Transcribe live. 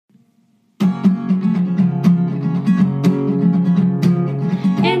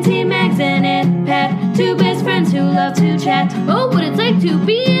pet. Two best friends who love to chat. Oh, what it's like to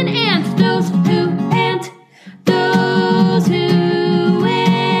be an ant. Those who ant. Those who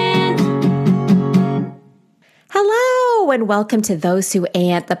ant. Hello, and welcome to Those Who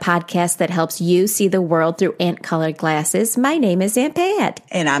Ant, the podcast that helps you see the world through ant-colored glasses. My name is Aunt Pat.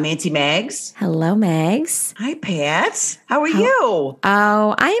 And I'm Auntie Mags. Hello, Mags. Hi, Pat. How are you?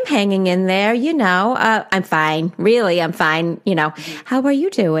 Oh, I am hanging in there, you know. I'm fine. Really, I'm fine, you know. How are you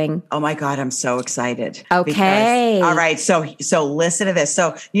doing? Oh, my God, I'm so excited. Okay. Because, all right, so listen to this.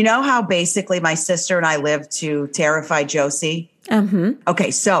 So you know how basically my sister and I live to terrify Josie? Mm-hmm. Okay,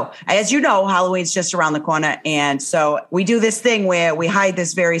 so as you know, Halloween's just around the corner. And so we do this thing where we hide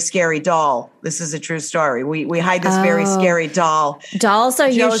this very scary doll. This is a true story. We hide this very scary doll. Dolls are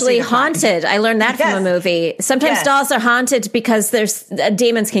usually haunted. I learned that from a movie. Sometimes dolls are haunted because there's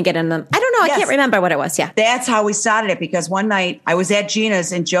demons can get in them. I don't know. I can't remember what it was. Yeah. That's how we started it, because one night I was at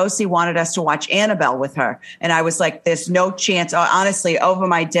Gina's and Josie wanted us to watch Annabelle with her. And I was like, there's no chance, honestly, over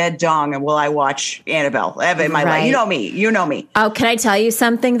my dead dong, and will I watch Annabelle ever in my life? You know me. You know me. Oh, can I tell you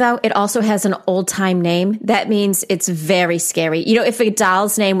something, though? It also has an old-time name. That means it's very scary. You know, if a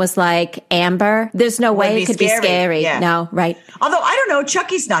doll's name was like Amber, there's no way it could be scary. Yeah. No, right. Although, I don't know,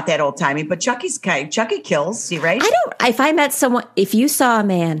 Chucky's not that old-timey, but Chucky kills, see, right? If I met someone, if you saw a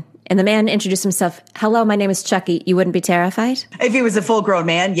man and the man introduced himself, hello, my name is Chucky, you wouldn't be terrified? If he was a full-grown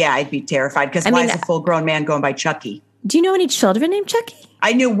man, yeah, I'd be terrified, because why is a full-grown man going by Chucky? Do you know any children named Chucky?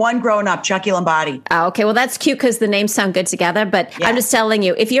 I knew one growing up, Chucky Lombardi. Oh, okay. Well, that's cute because the names sound good together. But I'm just telling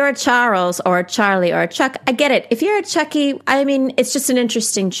you, if you're a Charles or a Charlie or a Chuck, I get it. If you're a Chucky, I mean, it's just an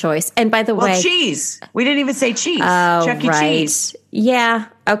interesting choice. And by the way, cheese. We didn't even say cheese. Oh, Chuck E. Cheese. Yeah.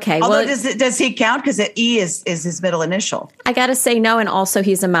 Okay. Although, does he count? Because E is his middle initial. I got to say no. And also,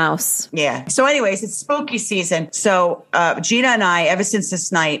 he's a mouse. Yeah. So anyways, it's spooky season. So Gina and I, ever since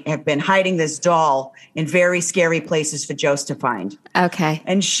this night, have been hiding this doll in very scary places for Jost to find. Okay.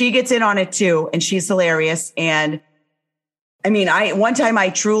 And she gets in on it too. And she's hilarious. And I mean, one time I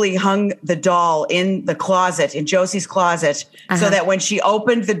truly hung the doll in the closet, in Josie's closet, so that when she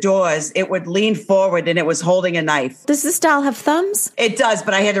opened the doors, it would lean forward and it was holding a knife. Does this doll have thumbs? It does,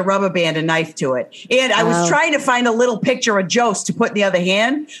 but I had to rubber band a knife to it. And I was trying to find a little picture of Jost to put in the other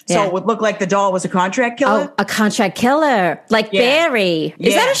hand, so it would look like the doll was a contract killer. Oh, a contract killer, like Barry.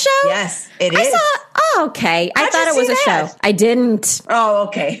 Is that a show? Yes, it is. Okay. I thought it was a show. I didn't. Oh,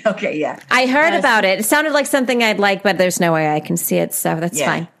 okay. Okay, yeah. I heard about it. It sounded like something I'd like, but there's no way I can see it, so that's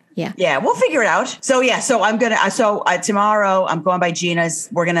fine. Yeah. Yeah, we'll figure it out. So I'm going to, tomorrow I'm going by Gina's.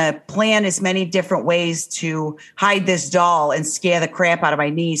 We're going to plan as many different ways to hide this doll and scare the crap out of my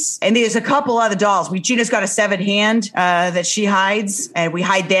niece. And there's a couple other dolls. Gina's got a severed hand that she hides, and we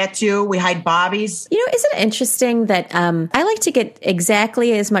hide that too. We hide Bobby's. You know, isn't it interesting that I like to get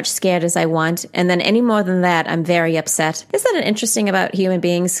exactly as much scared as I want, and then any more than that, I'm very upset. Isn't that interesting about human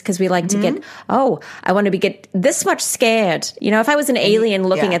beings? Because we like to get, I want to get this much scared. You know, if I was an alien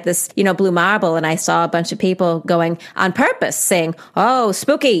looking at this, you know, blue marble, and I saw a bunch of people going on purpose saying, oh,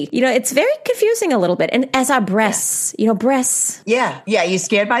 spooky. You know, it's very confusing a little bit. And as our breasts, you know, breasts. Yeah. Yeah. You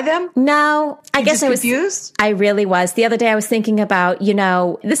scared by them? No, I guess I was confused. I really was. The other day I was thinking about, you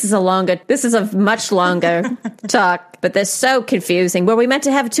know, this is a much longer talk, but they're so confusing. Were we meant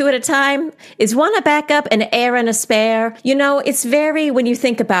to have two at a time? Is one a backup, an heir, and a spare? You know, it's very, when you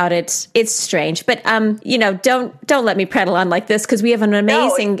think about it, it's strange. But, you know, don't let me prattle on like this, because we have an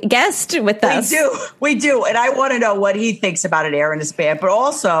amazing guest with us. We do. And I want to know what he thinks about an heir and a spare, but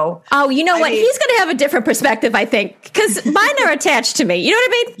also. Oh, you know what? He's going to have a different perspective, I think, because mine are attached to me. You know what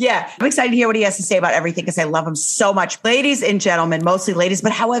I mean? Yeah. I'm excited to hear what he has to say about everything, because I love him so much. Ladies and gentlemen, mostly ladies,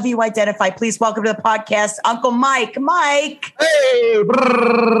 but however you identify, please welcome to the podcast, Uncle Mike. Mike. Hey.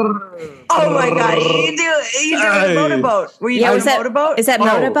 Oh my God. You doing a motorboat. Were you doing a motorboat? Is that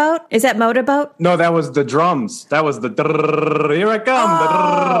motorboat? Is that motorboat? No, that was the drums. That was the here I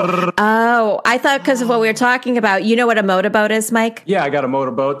come. Oh, I thought because of what we were talking about. You know what a motorboat is, Mike? Yeah, I got a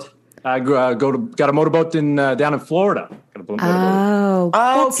motorboat. I got a motorboat down in Florida.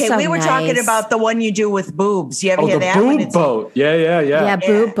 Oh, okay. So we were talking about the one you do with boobs. You ever hear that? The boob boat. Yeah. Yeah,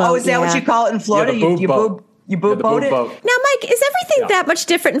 boob boat. Oh, is that what you call it in Florida? Yeah, the boob boat. You boob boat it? Now, Mike, is everything that much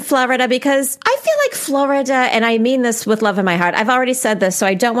different in Florida? Because I feel like Florida, and I mean this with love in my heart, I've already said this, so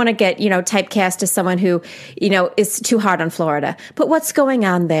I don't want to get, typecast as someone who, is too hard on Florida. But what's going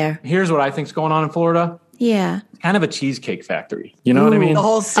on there? Here's what I think's going on in Florida. Yeah. Kind of a cheesecake factory. You know what I mean? The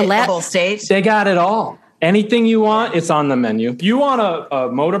whole state. They got it all. Anything you want, it's on the menu. You want a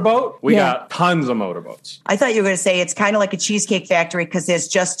motorboat? We Yeah. got tons of motorboats. I thought you were going to say it's kind of like a cheesecake factory because there's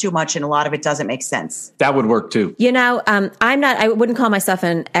just too much and a lot of it doesn't make sense. That would work too. You know, I wouldn't call myself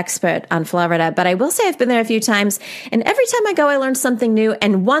an expert on Florida, but I will say I've been there a few times. And every time I go, I learn something new.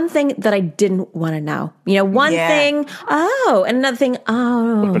 And one thing that I didn't want to know. You know, one thing, and another thing,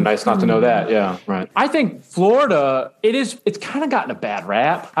 Would have been nice not to know that. Yeah, right. I think Florida, it's kind of gotten a bad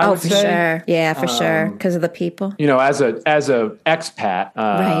rap, I would for say. sure. Yeah, for sure. Because of the people. You know, as a expat,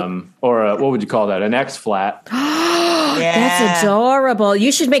 Right. or what would you call that? An ex-flat. That's adorable.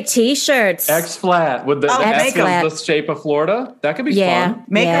 You should make T-shirts. X-flat with the X X-flat. is the shape of Florida. That could be Yeah. fun.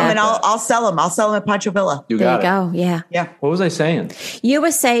 Make Yeah. them and I'll sell them. I'll sell them at Pancho Villa. You There got you it. go. Yeah. Yeah. What was I saying? You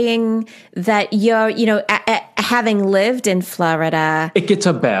were saying that you're, you know, having lived in Florida. It gets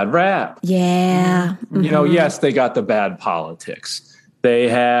a bad rap. Yeah. You know, yes, they got the bad politics. They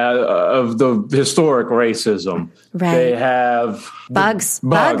have of the historic racism. Right. They have Bugs. A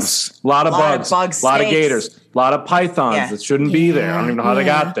lot of bugs. bugs, A lot of snakes. gators. A lot of pythons Yeah. that shouldn't be there. I don't even know how they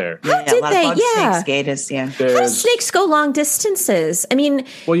got there. How a did lot they? of bugs, Yeah. snakes, gators, yeah. How do There's- snakes go long distances? I mean,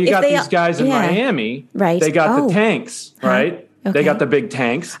 Well, you if got they- these guys in yeah. Miami. Right. They got Oh. the tanks, right? Okay. They got the big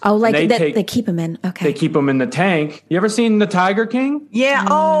tanks. Oh, like and they keep them in. Okay. They keep them in the tank. You ever seen the Tiger King? Yeah.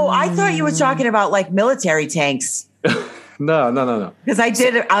 Oh, I thought you were talking about like military tanks. No. Because I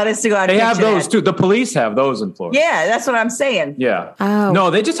did, honest to God. They have picture those that. too. The police have those in Florida. Yeah, that's what I'm saying. Yeah. Oh.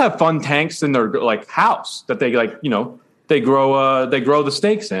 No, they just have fun tanks in their like house that they like, you know, they grow the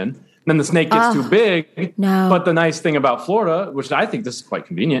snakes in. Then the snake gets too big. No. But the nice thing about Florida, which I think this is quite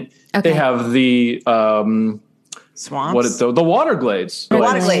convenient, Okay. they have the Swamps. the water glades.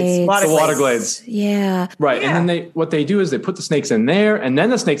 Water glades. Glades. The water glades. Yeah. Right. Yeah. And then what they do is they put the snakes in there, and then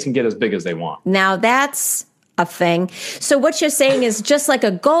the snakes can get as big as they want. Now that's a thing. So what you're saying is just like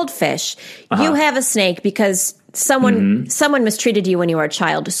a goldfish, you have a snake because someone mistreated you when you were a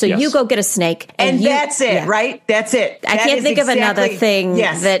child. So Yes. you go get a snake, And you, that's it, yeah. right? That's it. I That can't is think of another exactly- thing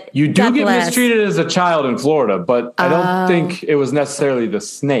Yes. that You do God get bless. mistreated as a child in Florida, but I don't think it was necessarily the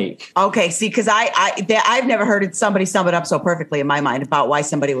snake. Okay, see, because I've never heard somebody sum it up so perfectly in my mind about why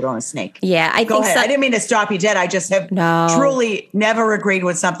somebody would own a snake. Yeah, I Go think ahead. so. I didn't mean to stop you dead. I just have No. truly never agreed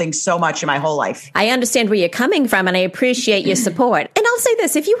with something so much in my whole life. I understand where you're coming from and I appreciate your support. And I'll say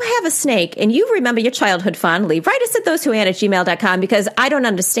this, if you have a snake and you remember your childhood fondly, write us at thosewhoant@gmail.com because I don't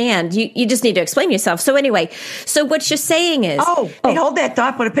understand. You just need to explain yourself. So anyway, so what you're saying is... Hey, hold that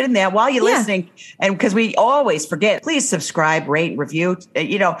thought, put a pin in there while you're Yeah. listening. And because we always forget, please subscribe, rate, review.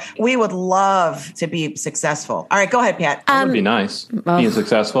 You know, we would love to be successful. All right, go ahead, Pat. That would be nice. Being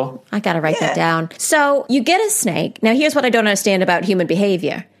successful. I got to write that Yeah. down. So you get a snake. Now, here's what I don't understand about human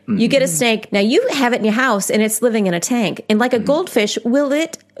behavior. You get a snake. Now, you have it in your house and it's living in a tank. And like a goldfish, will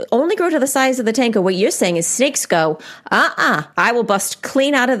it only grow to the size of the tank? Or what you're saying is snakes go, I will bust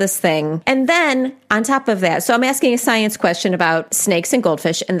clean out of this thing. And then on top of that, so I'm asking a science question about snakes and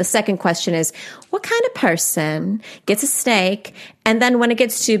goldfish. And the second question is, what kind of person gets a snake and then when it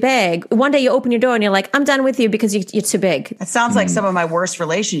gets too big, one day you open your door and you're like, I'm done with you because you're too big. That sounds like some of my worst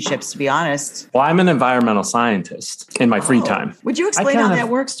relationships, to be honest. Well, I'm an environmental scientist in my free time. Would you I explain how kind of- that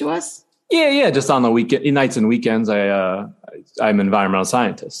works to us? Yeah. Just on the weekend, nights and weekends, I'm an environmental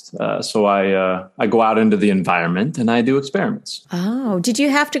scientist. So I go out into the environment and I do experiments. Oh, did you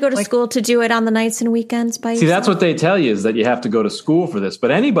have to go to school to do it on the nights and weekends by See, yourself? that's what they tell you is that you have to go to school for this,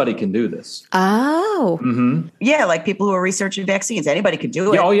 but anybody can do this. Oh, Yeah, like people who are researching vaccines. Anybody could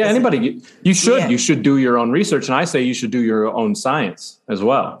do it. Yeah, anybody. You should. Yeah. You should do your own research, and I say you should do your own science as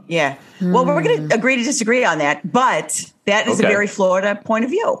well. Yeah. Well, we're going to agree to disagree on that, but that is a Okay. very Florida point of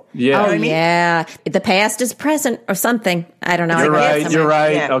view. Yeah. You know oh what I mean? yeah. The past is present or something. I don't know. You're I read right. somewhere. You're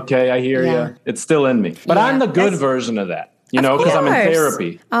right. Yeah. Okay, I hear Yeah. you. It's still in me, but Yeah. I'm the good That's- version of that. You know, because I'm in Of course.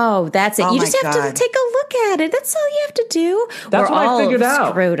 therapy. Oh, that's it. Oh, you my just have God. to take a look at it. That's all you have to do. That's We're what I all figured out.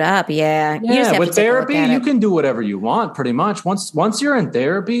 Screwed up. Yeah. You just Yeah, have with to take a look therapy, at you it. can do whatever you want, pretty much. Once you're in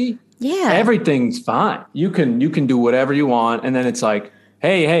therapy, Yeah. everything's fine. You can do whatever you want, and then it's like,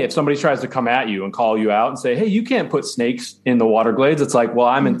 hey, if somebody tries to come at you and call you out and say, hey, you can't put snakes in the water glades, it's like, well,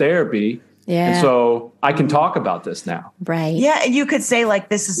 I'm in therapy, Yeah. and so I can talk about this now. Right. Yeah, and you could say like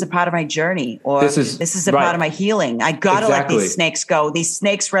this is a part of my journey, or This this is- is a right. part of my healing. I gotta let Exactly. these snakes go. These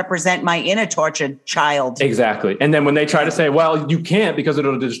snakes represent my inner tortured child. Exactly. And then when they try to say, well, you can't because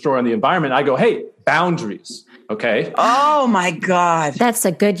it'll destroy the environment, I go, hey, boundaries. Okay. Oh my God. That's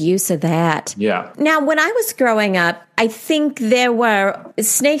a good use of that. Yeah. Now, when I was growing up, I think there were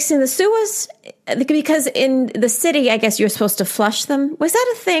snakes in the sewers because in the city, I guess you're supposed to flush them. Was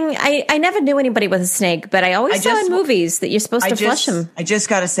that a thing? I never knew anybody with a snake, but I always saw in movies that you're supposed to flush them. I just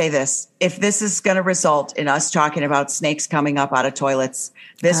got to say this. If this is going to result in us talking about snakes coming up out of toilets,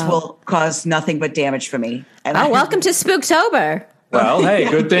 this will cause nothing but damage for me. And welcome to Spooktober. Well, hey,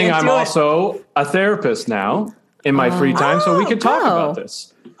 good thing Can't I'm do it. also a therapist now in my free time, so we can talk about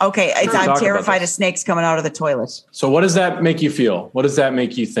this. Okay, talk I'm about terrified this. of snakes coming out of the toilet. So what does that make you feel? What does that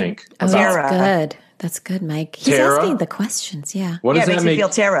make you think? Oh, about? Terror. that's good. That's good, Mike. He's Terror? asking the questions. Yeah. What Yeah, does it makes that me make feel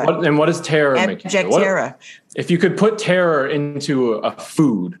terror. And what does terror make you feel? Abject What- terror. If you could put terror into a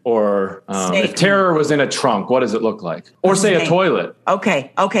food, or Snake. if terror was in a trunk, what does it look like? Or say a snake. toilet.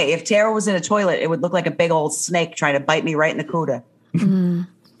 Okay. If terror was in a toilet, it would look like a big old snake trying to bite me right in the cooter.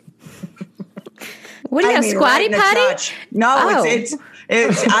 What are you, a squatty right in the potty? chotch. No, Oh. it's.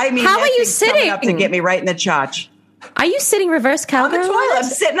 I mean, How that are you thing's coming up to sitting? get me right in the chotch Are you sitting reverse on cowgirl? the toilet. I'm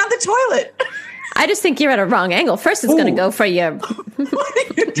sitting on the toilet. I just think you're at a wrong angle. First, it's going to Ooh. go for your.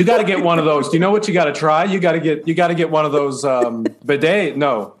 You got to get one of those. Do you know what you got to try? You got to get one of those bidets.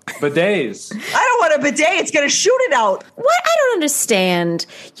 No, bidets. I don't want a bidet. It's going to shoot it out. What? I don't understand.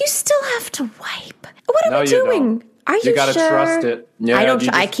 You still have to wipe. What are No, we you doing? don't. Are you You gotta sure? trust it. Yeah, I don't. you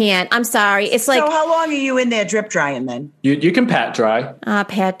I just- can't. I'm sorry. It's like So how long are you in there drip drying then? You can pat dry.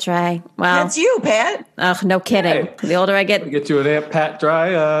 pat dry. Well, That's you, Pat. no kidding. Hey. The older I get, Get you an amp pat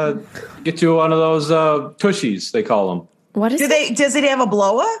dry. Get you one of those tushies, they call them. what is it? Does it have a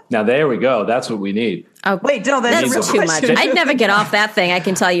blower? Now there we go. That's what we need. Oh, Wait, no, that's that's a real too much. question. I'd never get off that thing. I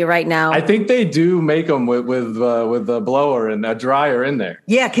can tell you right now. I think they do make them with a blower and a dryer in there.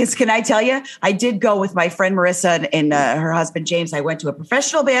 Yeah, because can I tell you, I did go with my friend Marissa and her husband James. I went to a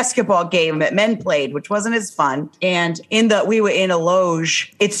professional basketball game that men played, which wasn't as fun. And we were in a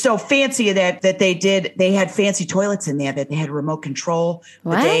loge. It's so fancy that they had fancy toilets in there, that they had remote control,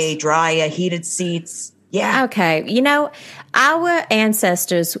 What? bidet, dryer, heated seats. Yeah. Okay. Our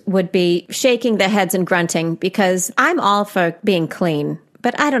ancestors would be shaking their heads and grunting because I'm all for being clean,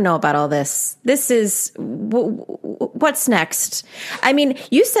 but I don't know about all this. This is what's next? I mean,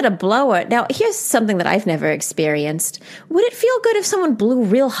 you said a blower. Now, here's something that I've never experienced. Would it feel good if someone blew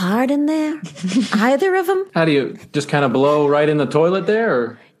real hard in there? Either of them? How do you just kind of blow right in the toilet there?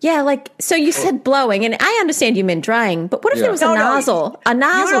 Or? Yeah, so you said blowing, and I understand you meant drying, but what if Yeah. there was No, a no, nozzle? A You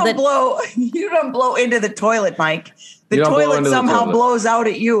nozzle don't that. blow. You don't blow into the toilet, Mike. The You don't blow toilet into the somehow toilet. blows out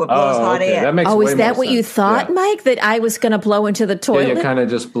at you. It blows hot okay. air. That makes Oh, way is that more what you sense. thought, Yeah. Mike? That I was going to blow into the Yeah, toilet? you kind of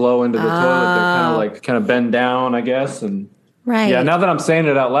just blow into the toilet. They're kind of bend down, I guess, and Right. yeah. Now that I'm saying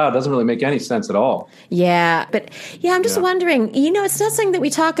it out loud, it doesn't really make any sense at all. Yeah, but I'm just wondering, it's not something that we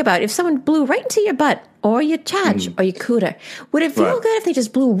talk about. If someone blew right into your butt or your chotch or your cooter, would it feel Right. good if they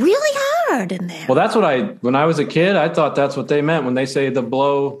just blew really hard in there? Well, that's what when I was a kid, I thought that's what they meant when they say the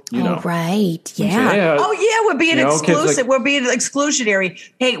blow. Oh, right. Yeah. Yeah. Oh yeah, we're being kids exclusive. like- We're being exclusionary.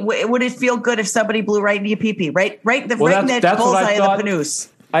 Hey, would it feel good if somebody blew right in your pee pee? Right in Well, right in that that's what I bullseye thought. of the panoose.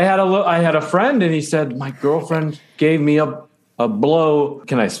 I had a friend, and he said my girlfriend gave me a blow.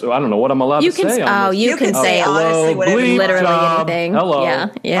 I don't know what I'm allowed You to can. say. Oh, you can say honestly whatever you bleep want. literally job. anything. Hello. Yeah.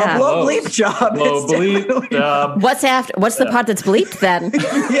 Yeah. A blow bleep job. Blow It's bleep definitely- job. What's after? What's the part that's bleeped then?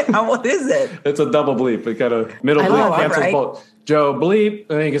 Yeah, what is it? It's a double bleep. It kind of middle I bleep love it. cancels Right. both. Joe bleep,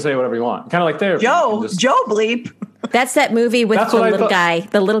 and then you can say whatever you want. Kind of like therapy. You Joe can just- bleep. That's that movie with That's the what I little thought. guy.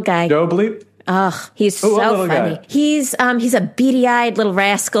 The little guy. Joe bleep. Ugh, he's Who, so what little funny. guy? He's a beady-eyed little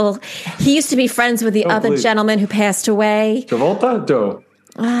rascal. He used to be friends with the other bleep. gentleman who passed away. Travolta. Joe.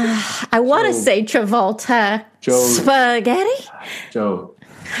 I want to say Travolta. Joe. Spaghetti? Joe.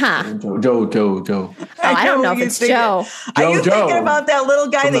 Huh. Joe. Oh, I don't know if it's Joe. Are you Joe. thinking about that little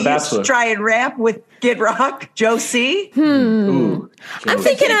guy From that The used to Bachelor. try and rap with Kid Rock, Joe C? Ooh. I'm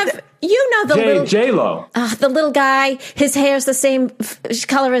thinking of the little J-Lo. the little guy. His hair's the same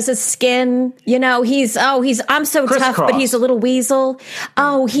color as his skin. He's I'm so tough, Crisscross. but he's a little weasel.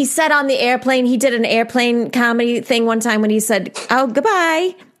 Oh, he said on the airplane. He did an airplane comedy thing one time when he said, "Oh,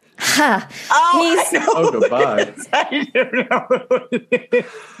 goodbye." Huh. Oh, I know. Oh, goodbye. I don't know.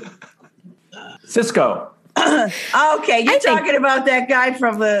 Cisco. Okay, you're I think- talking about that guy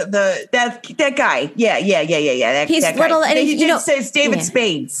from that guy. Yeah. He's that little, guy. and He you says David yeah.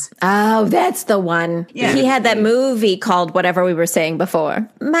 Spades. Oh, that's the one. Yeah. He had that movie called whatever we were saying before.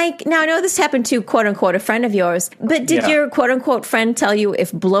 Mike, now I know this happened to quote unquote a friend of yours, but did Yeah. your quote unquote friend tell you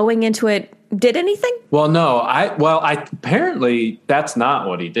if blowing into it did anything? Well, no. I apparently that's not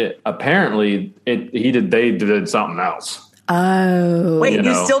what he did. Apparently, they did something else. Oh. Wait, you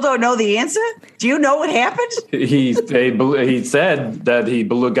know. still don't know the answer? Do you know what happened? He said that he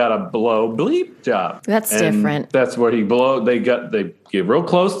got a blow bleep job. That's different. That's where they get real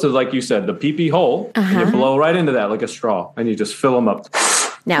close to, like you said, the pee-pee hole. And you blow right into that like a straw, and you just fill them up.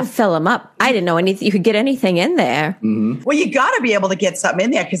 Now fill them up. I didn't know you could get anything in there. Mm-hmm. Well, you got to be able to get something in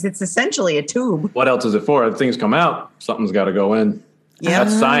there because it's essentially a tube. What else is it for? If things come out, something's got to go in. Yeah,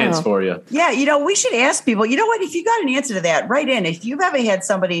 that's science for you. Yeah, we should ask people. You know what? If you got an answer to that, write in. If you've ever had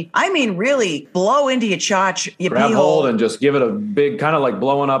somebody, really blow into your chotch, your grab pee hold hole, and just give it a big, kind of like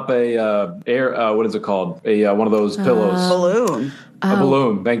blowing up a air. What is it called? One of those pillows. Balloon. A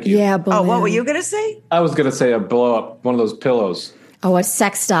balloon. Thank you. Yeah. Balloon. Oh, what were you gonna say? I was gonna say a blow up one of those pillows. Oh, a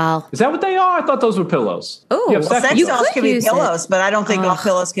sex doll. Is that what they are? I thought those were pillows. Oh, sex dolls can be pillows, but I don't think all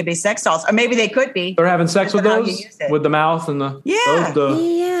pillows can be sex dolls. Or maybe they could be. They're having sex with those? With the mouth and the... Yeah.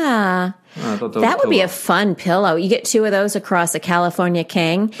 Yeah. I thought that would be a fun pillow. You get 2 of those across a California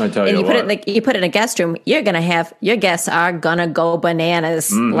King. I tell you and what. you put it in a guest room, you're going to have... Your guests are going to go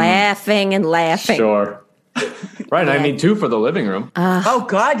bananas, laughing and laughing. Sure. Right. Yeah. I mean, 2 for the living room. Oh,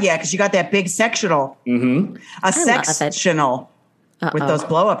 God, yeah, because you got that big sectional. Mm-hmm. A sectional. With those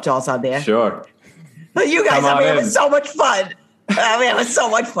blow-up dolls on there. Sure. You guys are having so much fun. It was so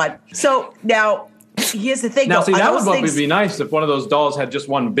much fun. So now, here's the thing. Now, see, that would be nice if one of those dolls had just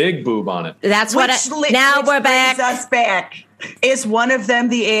one big boob on it. That's what now we're back. Us back. Is one of them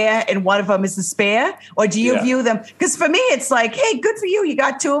the heir and one of them is the spare? Or do you view them? Because for me, it's like, hey, good for you. You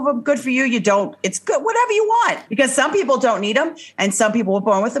got 2 of them. Good for you. You don't. It's good. Whatever you want. Because some people don't need them. And some people were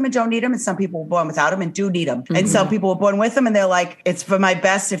born with them and don't need them. And some people were born without them and do need them. Mm-hmm. And some people were born with them and they're like, it's for my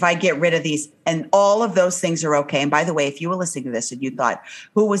best if I get rid of these. And all of those things are okay. And by the way, if you were listening to this and you thought,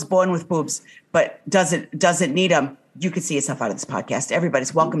 who was born with boobs but doesn't need them? You could see yourself out of this podcast.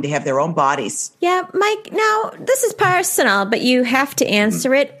 Everybody's welcome to have their own bodies. Yeah, Mike, now this is personal, but you have to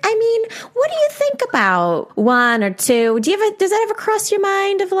answer it. I mean, what do you think about 1 or 2? Does that ever cross your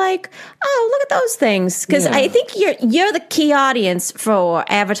mind of like, oh, look at those things? Because I think you're the key audience for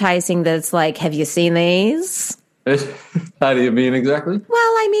advertising that's like, have you seen these? How do you mean exactly? Well,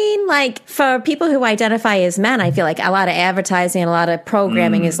 I mean, like for people who identify as men, I feel like a lot of advertising and a lot of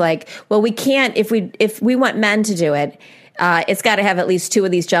programming is like, well, we can't if we want men to do it. It's got to have at least 2 of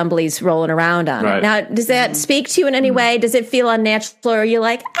these jumblies rolling around on it. Now, does that speak to you in any way? Does it feel unnatural, or are you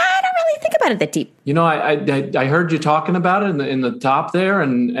like, I don't really think about it that deep? You know, I heard you talking about it in the top there,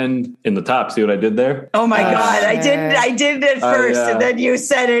 and in the top. See what I did there? Oh my God, I did it first, and then you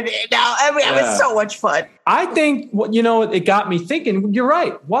said it. Now, it was so much fun. I think it got me thinking. You're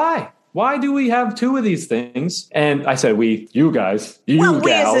right. Why? Why do we have 2 of these things? And I said, you guys,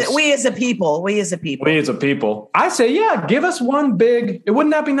 gals. We as a people. I say, give us one big.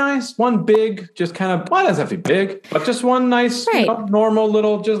 Wouldn't that be nice? One big, just kind of, why does it have to be big? But just one nice, normal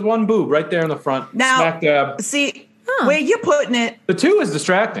little, just one boob right there in the front. Now, smack dab. See, where you're putting it. The 2 is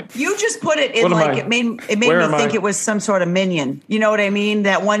distracting. You just put it in it made me think it was some sort of minion. You know what I mean?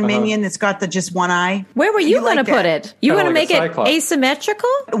 That one minion that's got just one eye. Where were you going to put it? You want to make it asymmetrical?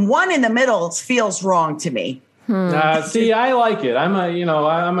 One in the middle feels wrong to me. See, I like it.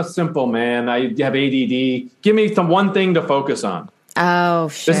 I'm a simple man. I have ADD. Give me one thing to focus on. Oh,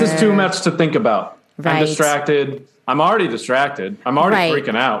 sure. This is too much to think about. Right. I'm distracted. I'm already distracted. I'm already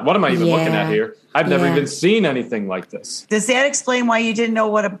freaking out. What am I even looking at here? I've never even seen anything like this. Does that explain why you didn't know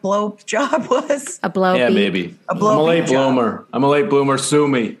what a blow job was? A blow Yeah, maybe. I'm a late bloomer. Sue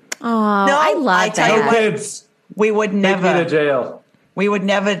me. Oh, no, I love that. No kids. We would never. Take me to jail. We would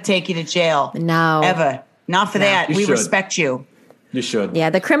never take you to jail. No. Ever. Not for that. We respect you. You should. Yeah,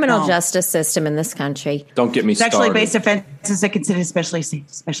 the criminal justice system in this country. Don't get me started. Sexually based offenses are considered especially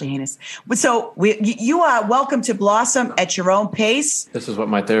heinous. So you are welcome to blossom at your own pace. This is what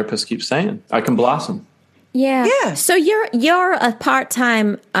my therapist keeps saying. I can blossom. Yeah. So you're a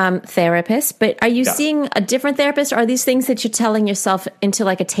part-time therapist, but are you seeing a different therapist, or are these things that you're telling yourself into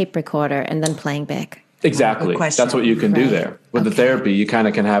like a tape recorder and then playing back? Exactly. That's what you can do there. With the therapy, you kind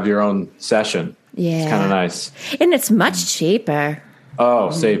of can have your own session. Yeah. It's kind of nice. And it's much cheaper. Oh,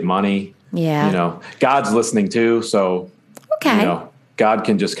 save money. Yeah. God's listening too. So, God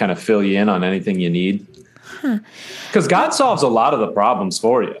can just kind of fill you in on anything you need. Because God solves a lot of the problems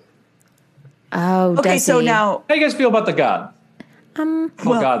for you. Oh, okay. So now, how do you guys feel about the God?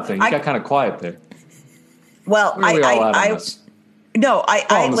 God thing. You got kind of quiet there. Well, I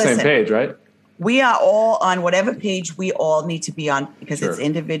on the same page, right? We are all on whatever page we all need to be on, because it's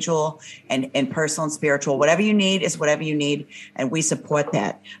individual and personal and spiritual. Whatever you need is whatever you need, and we support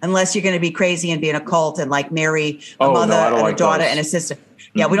that. Unless you're going to be crazy and be in a cult and like marry a mother and a daughter and a sister.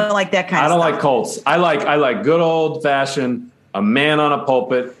 Yeah, we don't like that kind of stuff. I don't like cults. I like good old fashioned, a man on a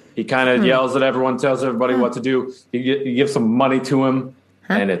pulpit He kind of yells at everyone, tells everybody what to do. You give some money to him,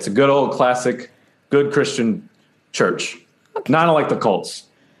 and it's a good old classic, good Christian church. Okay. Not like the cults.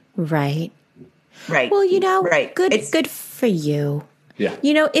 Right. Well, good for you. Yeah.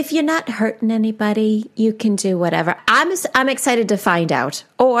 If you're not hurting anybody, you can do whatever. I'm excited to find out,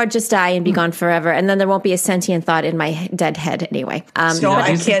 or just die and be gone forever, and then there won't be a sentient thought in my dead head anyway. I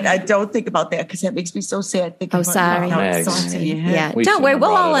don't think about that because that makes me so sad. Sorry. Yeah. Don't worry.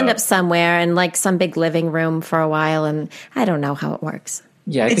 We'll all end up somewhere in like some big living room for a while, and I don't know how it works.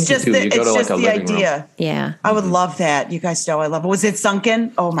 Yeah, it's just the idea. Room. Yeah, I would love that. You guys know I love it. Was it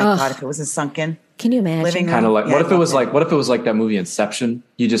sunken? Oh my God! If it was a sunken. Can you imagine? Kind of like what if it was like that movie Inception?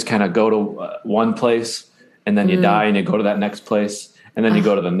 You just kind of go to one place and then you die and you go to that next place and then you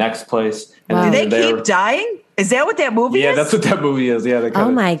go to the next place. And do they keep dying? Is that what that movie is? Yeah, that's what that movie is. Yeah.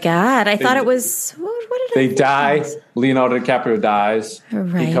 My God! I thought it was. What did they die? Leonardo DiCaprio dies.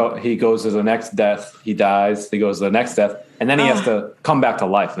 Right. He goes to the next death. He dies. He goes to the next death. And then he has to come back to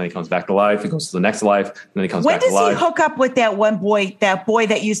life. And then he comes back to life. He goes to the next life. And then he comes back to life. When does he hook up with that one boy,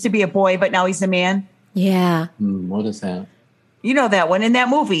 that used to be a boy, but now he's a man? Yeah. What is that? You know that one in that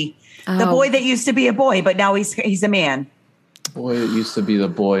movie. The boy that used to be a boy, but now he's a man. Boy, it used to be the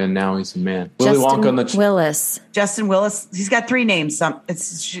boy, and now he's a man. Willis. Justin Willis. He's got 3 names.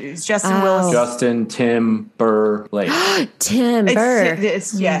 It's Justin Willis. Justin Timberlake. Timber.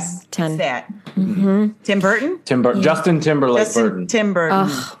 It's that. Mm-hmm. Tim Burton? Yeah. Justin Timberlake. Tim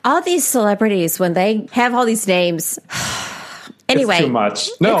Burton. All these celebrities, when they have all these names. Anyway. It's too much.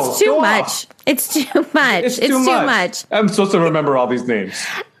 No. It's too much. It's too much. It's too much. I'm supposed to remember all these names.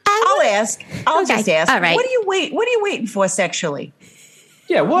 I'll ask. I'll just ask. All right. What are you waiting for sexually?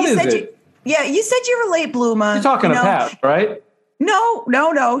 Yeah, what is it? You said you're a late bloomer. You're talking to Pat, right? No.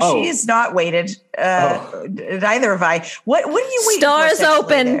 She is not waited. Neither have I. What are you waiting for? Stores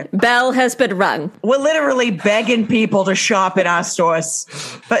open. Bell has been rung. We're literally begging people to shop in our stores.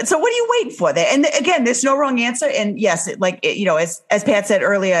 But so what are you waiting for there? And again, there's no wrong answer. And yes, as Pat said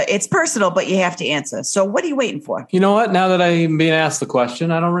earlier, it's personal, but you have to answer. So what are you waiting for? You know what? Now that I'm being asked the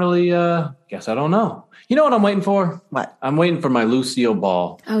question, I don't really guess I don't know. You know what I'm waiting for? What? I'm waiting for my Lucille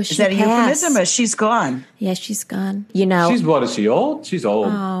Ball. Oh, is that a euphemism or she's gone? Yeah, she's gone. She's what? Is she old? She's old.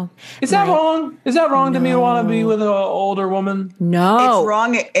 Oh, is that wrong? Is that wrong to me to want to be with an older woman? No, it's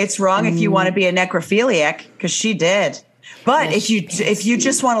wrong. It's wrong if you want to be a necrophiliac because she did. But if you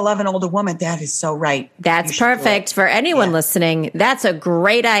just want to love an older woman, that is so right. That's perfect for anyone listening. That's a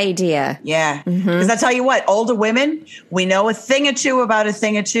great idea. Yeah, because I tell you what, older women, we know a thing or two about a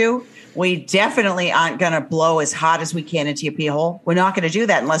thing or two. We definitely aren't going to blow as hot as we can into your pee hole. We're not going to do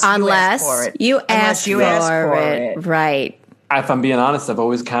that unless you ask for it. You ask for it. Right. If I'm being honest, I've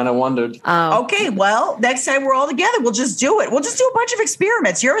always kind of wondered. Oh. Okay, well, next time we're all together, we'll just do it. We'll just do a bunch of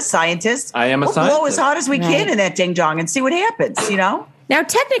experiments. You're a scientist. I am a scientist. We'll blow as hot as we can in that ding dong and see what happens, Now,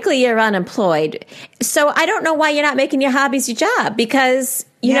 technically, you're unemployed. So I don't know why you're not making your hobbies your job because,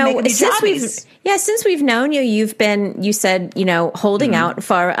 since we've known you, you said, holding out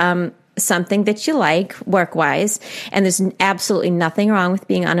for something that you like work-wise, and there's absolutely nothing wrong with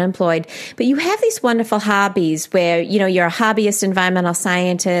being unemployed, but you have these wonderful hobbies where you're a hobbyist environmental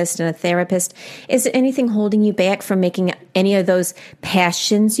scientist and a therapist. Is there anything holding you back from making any of those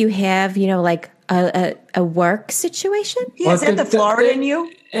passions you have, like a work situation? Yeah, is that the Florida in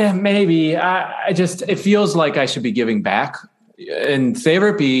you? Maybe. It feels like I should be giving back. In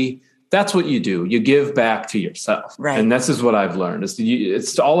therapy, that's what you do. You give back to yourself. Right. And this is what I've learned.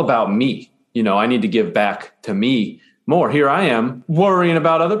 It's all about me. I need to give back to me more. Here I am worrying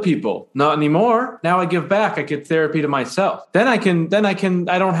about other people. Not anymore. Now I give back. I give therapy to myself. Then I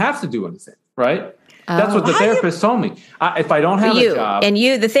don't have to do anything. Right. That's what the therapist told me. If I don't have a job. And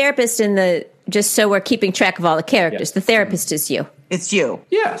you, the therapist just so we're keeping track of all the characters, the therapist is you. It's you.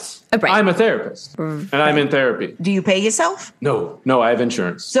 Yes. Right. I'm a therapist and I'm in therapy. Do you pay yourself? No, I have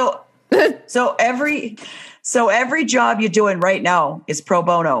insurance. So every job you're doing right now is pro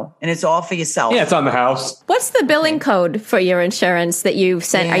bono, and it's all for yourself. Yeah, it's on the house. What's the billing code for your insurance that you've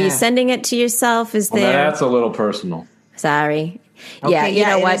sent? Yeah. Are you sending it to yourself? That's a little personal. Sorry. Okay, you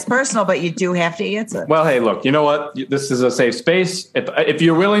know what? It's personal, but you do have to answer. Well, hey, look, you know what? This is a safe space. If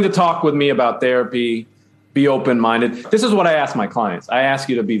you're willing to talk with me about therapy, be open-minded. This is what I ask my clients. I ask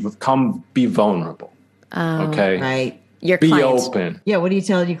you to be vulnerable. Okay? Right. Your be client. Open. Yeah, what do you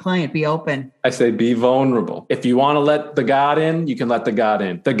tell your client? Be open. I say be vulnerable. If you want to let the God in, you can let the God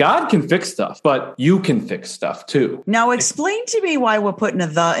in. The God can fix stuff, but you can fix stuff too. Now explain to me why we're putting a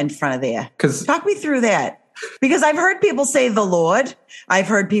 "the" in front of there. Because talk me through that. Because I've heard people say the Lord. I've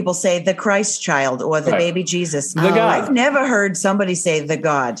heard people say the Christ child or the Right. baby Jesus. The God. I've never heard somebody say the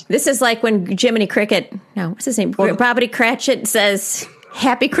God. This is like when Jiminy Cricket, no, what's his name? Bobby Cratchit says,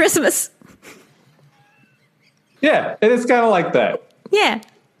 Happy Christmas. Yeah, and it's kind of like that. Yeah.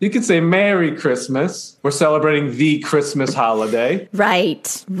 You could say Merry Christmas. We're celebrating the Christmas holiday.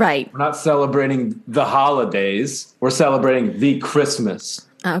 Right. We're not celebrating the holidays. We're celebrating the Christmas.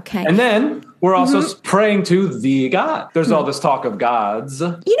 Okay. And then we're also praying to the God. There's all this talk of gods. You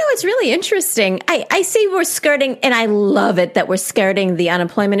know, it's really interesting. I see we're skirting, and I love it that we're skirting the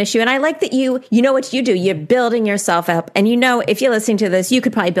unemployment issue. And I like that you know what you do. You're building yourself up. And you know, if you're listening to this, you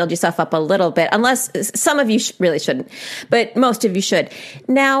could probably build yourself up a little bit, unless some of you really shouldn't, but most of you should.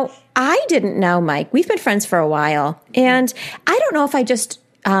 Now, I didn't know, Mike. We've been friends for a while. And I don't know if I just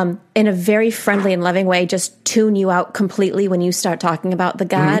in a very friendly and loving way, just tune you out completely when you start talking about the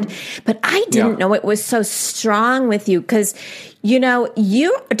God. But I didn't know it was so strong with you because, you know,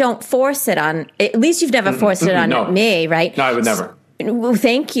 you don't force it on, at least you've never forced it on me, right? No, I would never. Well,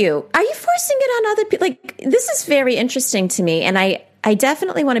 thank you. Are you forcing it on other people? Like, this is very interesting to me. And I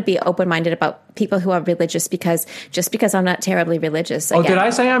definitely want to be open-minded about people who are religious because I'm not terribly religious. Oh, did I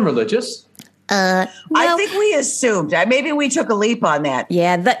say I'm religious? I think we assumed. Maybe we took a leap on that.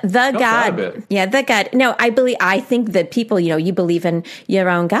 Yeah, the God. Yeah, the God. No, I think that people, you know, you believe in your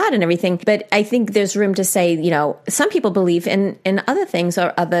own God and everything, but I think there's room to say, you know, some people believe in other things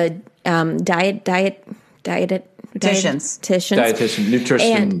or other dietitian,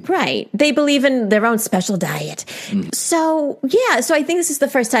 nutrition. And, right. They believe in their own special diet. So I think this is the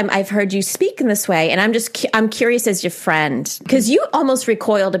first time I've heard you speak in this way. And I'm curious as your friend, because you almost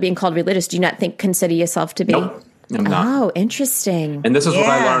recoil to being called religious. Do you not consider yourself to be? Nope, I'm not. Oh, interesting. And this is what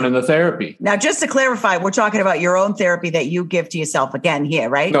I learned in the therapy. Now, just to clarify, we're talking about your own therapy that you give to yourself again here,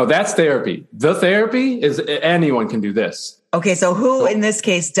 right? No, that's therapy. The therapy is anyone can do this. Okay, so who in this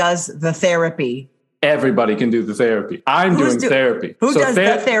case does the therapy? Everybody can do the therapy. I'm doing therapy. Who does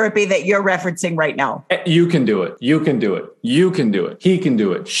the therapy that you're referencing right now? You can do it. You can do it. You can do it. He can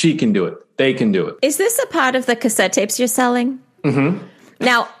do it. She can do it. They can do it. Is this a part of the cassette tapes you're selling? Mm-hmm.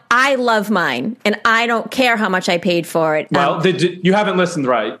 Now, I love mine, and I don't care how much I paid for it. Well, you haven't listened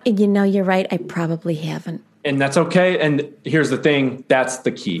right. You know, you're right. I probably haven't. And that's okay. And here's the thing. That's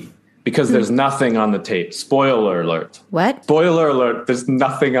the key. Because there's nothing on the tape. Spoiler alert. What? Spoiler alert. There's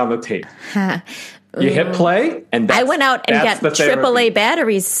nothing on the tape. You hit play, and I went out and got AAA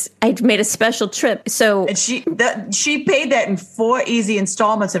batteries. I made a special trip. So and she paid that in 4 easy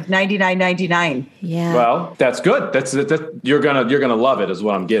installments of $99.99. Yeah. Well, that's good. That's you're gonna love it, is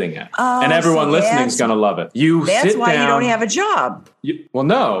what I'm getting at. And everyone listening is gonna love it. That's why you don't have a job.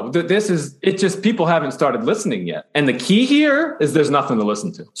 This is it. Just people haven't started listening yet, and the key here is there's nothing to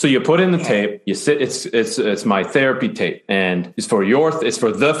listen to. So you put in the tape. You sit. It's my therapy tape, and it's for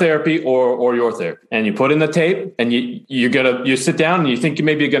the therapy or your therapy. And you put in the tape, and you sit down, and you think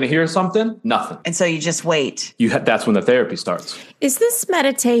maybe you're gonna hear something. Nothing. And so you just wait. That's when the therapy starts. Is this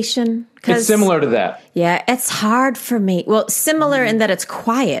meditation? It's similar to that. Yeah, it's hard for me. Well, similar in that it's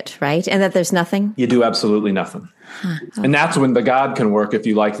quiet, right? And that there's nothing. You do absolutely nothing. Huh. Okay. And that's when the God can work if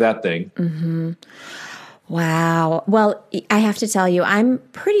you like that thing. Mm-hmm. Wow. Well, I have to tell you, I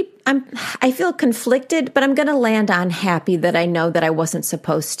feel conflicted, but I'm going to land on happy that I know that I wasn't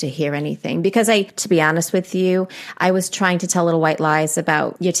supposed to hear anything because to be honest with you, I was trying to tell little white lies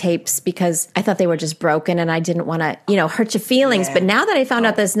about your tapes because I thought they were just broken and I didn't want to, hurt your feelings. Yeah. But now that I found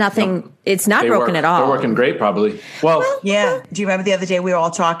out there's nothing, it's not broken at all. They're working great, probably. Well, yeah. Do you remember the other day we were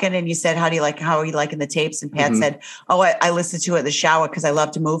all talking and you said, how are you liking the tapes? And Pat said, I listened to it in the shower because I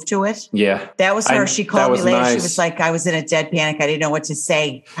love to move to it. Yeah. That was her. She called me later. Nice. She was like, I was in a dead panic. I didn't know what to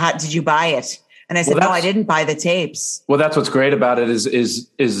say. How did you buy it? And I said, no, I didn't buy the tapes. Well, that's what's great about it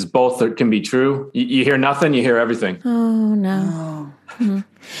is both can be true. You hear nothing, you hear everything. Oh, no. Mm-hmm.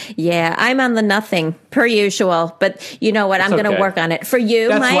 Yeah, I'm on the nothing per usual. But you know what? I'm going to work on it. For you,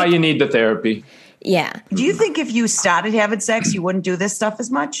 That's Mike, why you need the therapy. Yeah. Do you think if you started having sex, you wouldn't do this stuff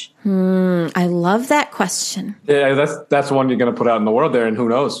as much? I love that question. Yeah, that's one you're going to put out in the world there. And who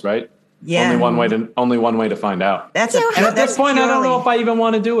knows, right? Yeah. Only one way to find out. And at this point, I don't know if I even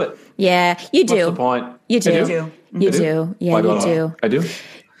want to do it. Yeah, you do. What's the point? You do. You do. You do. Yeah, you do. I do.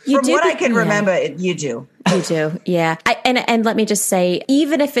 From what I can remember, you do. You do. Yeah. And let me just say,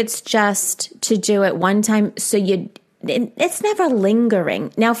 even if it's just to do it one time, so it's never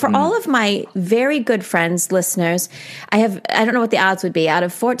lingering. Now, for all of my very good friends, listeners, I don't know what the odds would be. Out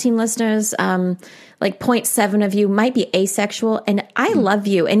of 14 listeners, like 0.7 of you might be asexual, and I love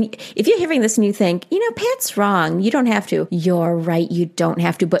you. And if you're hearing this and you think, Pat's wrong, you don't have to. You're right, you don't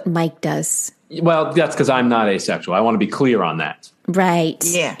have to, but Mike does. Well, that's because I'm not asexual. I want to be clear on that. Right.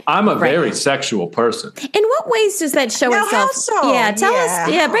 Yeah. I'm a very sexual person. In what ways does that show Now, itself? how so? Yeah, tell us.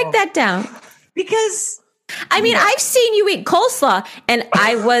 Yeah, how? break that down. Because I mean, I've seen you eat coleslaw, and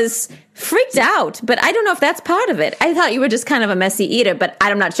I was freaked out, but I don't know if that's part of it. I thought you were just kind of a messy eater, but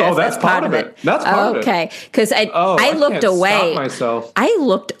I'm not sure if that's part of it. That's part of it. Okay, because I looked can't away. Stop myself. I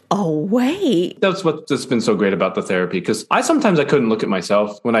looked away. That's what's been so great about the therapy, because sometimes I couldn't look at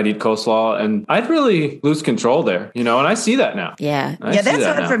myself when I'd eat coleslaw, and I'd really lose control there, and I see that now. Yeah. that's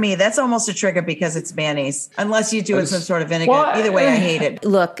hard for me. That's almost a trigger because it's mayonnaise, unless you do it in some sort of vinegar. Either way, I hate it.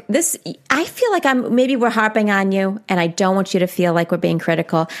 Look, I feel like maybe we're harping on you, and I don't want you to feel like we're being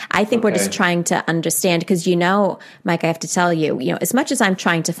critical. I think we're just trying to understand, because Mike, I have to tell you, as much as I'm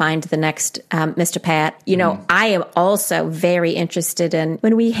trying to find the next Mr. Pat, I am also very interested in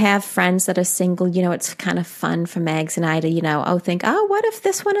when we have friends that are single. It's kind of fun for Mags and I to think, what if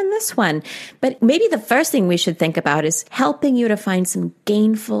this one and this one? But maybe the first thing we should think about is helping you to find some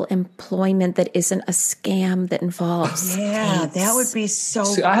gainful employment that isn't a scam that involves dates. That would be so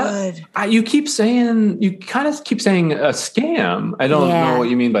good. You kind of keep saying a scam. I don't know what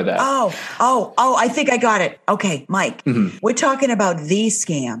you mean by that. Oh, I think I got it. Okay, Mike, we're talking about the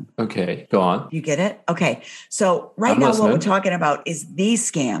scam. Okay, go on. You get it? Okay. So right now what we're talking about is the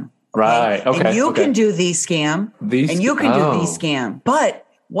scam. Okay? Right. Okay. And you can do the scam and you can do the scam. But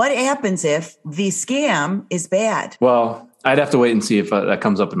what happens if the scam is bad? Well, I'd have to wait and see if that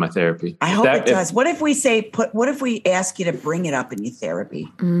comes up in my therapy. I hope it does. What if we ask you to bring it up in your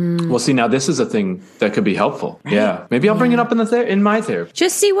therapy? Well, see, now this is a thing that could be helpful. Right? Yeah. Maybe I'll bring it up in my therapy.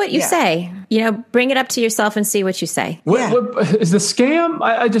 Just see what you say. Bring it up to yourself and see what you say. What is the scam?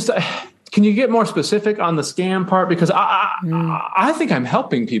 I just can you get more specific on the scam part? Because I think I'm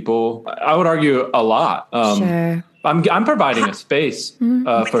helping people. I would argue a lot. Sure. I'm providing a space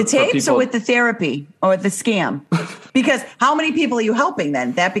with the tapes people. Or with the therapy or the scam. Because how many people are you helping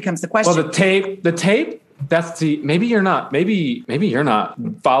then? That becomes the question. Well, the tape, maybe you're not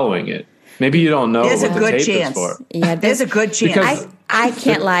following it. Maybe you don't know there's what a the good tape chance. is for. Yeah, there's a good chance. I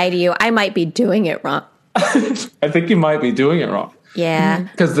can't lie to you. I might be doing it wrong. I think you might be doing it wrong. Yeah.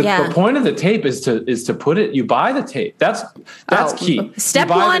 Because the point of the tape is to put it, you buy the tape. That's key. Step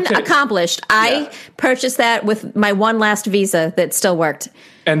one accomplished. I purchased that with my one last Visa that still worked.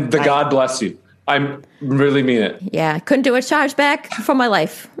 And God bless you. I really mean it. Yeah. Couldn't do a chargeback for my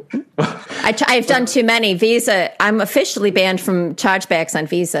life. I've done too many. Visa, I'm officially banned from chargebacks on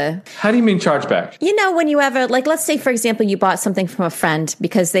Visa. How do you mean chargeback? When you ever, let's say, for example, you bought something from a friend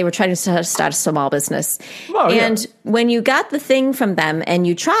because they were trying to start a small business. Oh, and when you got the thing from them and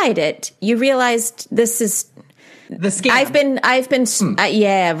you tried it, you realized this is the scam. I've been,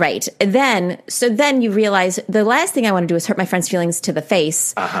 yeah, right. Then you realize the last thing I want to do is hurt my friend's feelings to the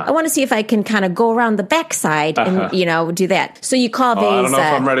face. I want to see if I can kind of go around the backside and, do that. So you call Visa. I don't know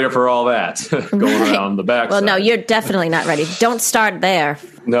if I'm ready for all that. Going around the backside. Well, no, you're definitely not ready. Don't start there.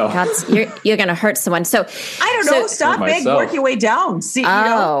 No. You're going to hurt someone. So I don't know. Stop big, work your way down. See,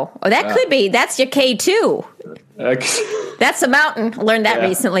 that could be. That's your K2. That's a mountain. Learned that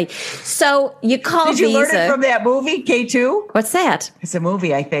recently. So you call Visa. Did you learn it from that movie, K2? What's that? It's a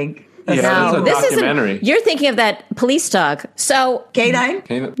movie, I think. Yeah, no, this documentary. You're thinking of that police dog. So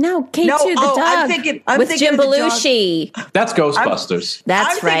K9? No, K2, the dog. I'm with thinking Jim Belushi. That's Ghostbusters.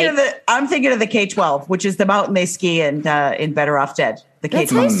 That's right. I'm thinking of the K12, which is the mountain they ski in Better Off Dead. The K12.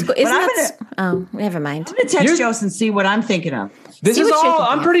 That's high school. Oh, never mind. I'm going to text Joe and see what I'm thinking of. This is all,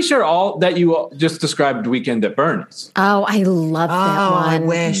 I'm pretty sure all that you just described Weekend at Bernie's. Oh, I love that one. I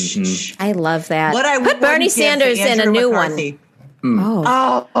wish. I love that. Put Bernie Sanders in a new one.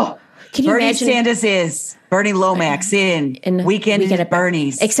 Oh. Can you Bernie imagine? Sanders is Bernie Lomax in Weekend at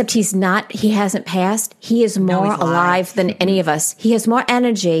Bernie's. Except he hasn't passed. He is more alive than any of us. He has more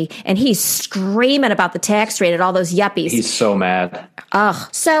energy, and he's screaming about the tax rate at all those yuppies. He's so mad. Ugh.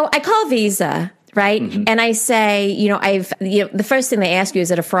 So I call Visa. Right. And I say, the first thing they ask you, is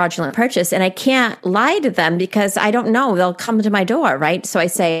it a fraudulent purchase? And I can't lie to them because I don't know. They'll come to my door. Right. So I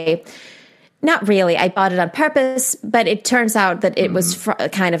say, not really. I bought it on purpose, but it turns out that it was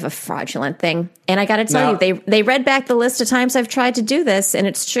kind of a fraudulent thing. And I got to tell you, they read back the list of times I've tried to do this. And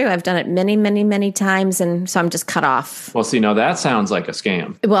it's true. I've done it many, many, many times. And so I'm just cut off. Well, see, now that sounds like a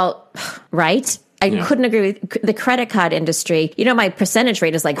scam. Well, right. I couldn't agree with the credit card industry. My percentage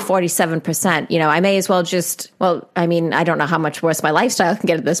rate is like 47%. I may as well I don't know how much worse my lifestyle can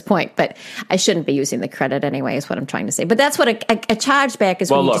get at this point, but I shouldn't be using the credit anyway, is what I'm trying to say. But that's what a chargeback is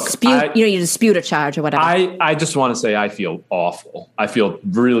when you dispute, you dispute a charge or whatever. I just want to say I feel awful. I feel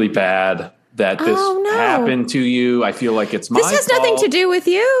really bad that this Oh, no. happened to you. I feel like it's my This has nothing to fault. do with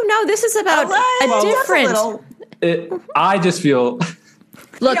you. No, this is about a different. I just feel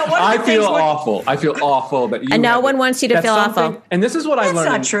Look, You know, one of I the feel things we're- awful. I feel awful that you And no have one it. wants you to That's feel something- awful. And this is what I That's learned.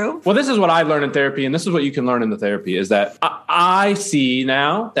 not true. Well, this is what I learned in therapy, and this is what you can learn in the therapy is that I see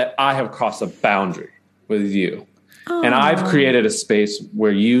now that I have crossed a boundary with you. And I've created a space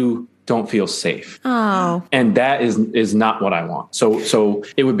where you don't feel safe. oh, And that is not what I want. So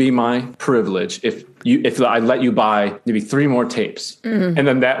it would be my privilege if I let you buy maybe 3 more tapes, and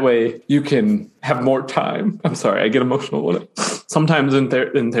then that way you can have more time. I'm sorry, I get emotional with it. Sometimes in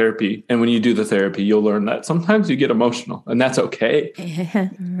therapy, and when you do the therapy, you'll learn that sometimes you get emotional, and that's okay.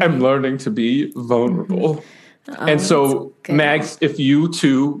 I'm learning to be vulnerable. And so, good. Mags, if you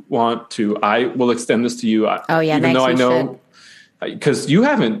too want to, I will extend this to you. Oh, yeah, even Mags, though I you know. Because you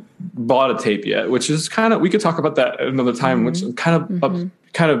haven't bought a tape yet, which is kind of, we could talk about that another time, which I'm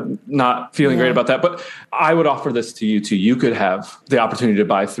kind of not feeling great about that. But I would offer this to you too. You could have the opportunity to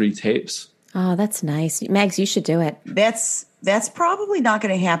buy 3 tapes. oh, that's nice, Mags. You should do it. That's probably not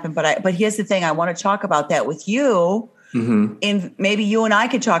going to happen. But here's the thing: I want to talk about that with you, and maybe you and I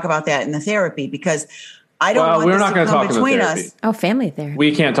could talk about that in the therapy because I don't want we're this not to going to come talk in the between therapy. us. Oh, family therapy.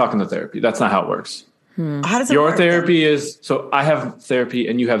 We can't talk in the therapy. That's not how it works. How does it Your work then? therapy is, so I have therapy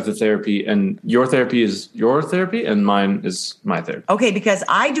and you have the therapy, and your therapy is your therapy and mine is my therapy. Okay, because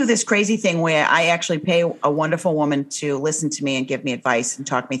I do this crazy thing where I actually pay a wonderful woman to listen to me and give me advice and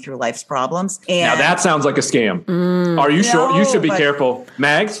talk me through life's problems. And Now that sounds like a scam. Are you sure? You should be but- careful.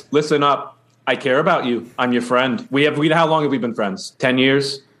 Mags, listen up. I care about you. I'm your friend. How long have we been friends? 10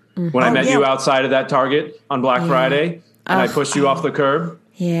 years? When I met you outside of that Target on Black Friday and I pushed you off the curb,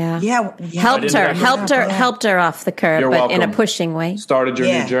 Yeah. yeah, Helped her, Yeah. helped her off the curb, You're but in a welcome. pushing way. started your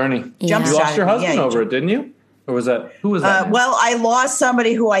Yeah. new journey. Yeah. You lost your Jump-started me. husband Yeah, over it, didn't you? Or was that, who was that? man? well, I lost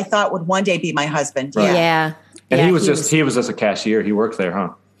somebody who I thought would one day be my husband. Right. Yeah. and Yeah, he was just a cashier. He worked there, huh?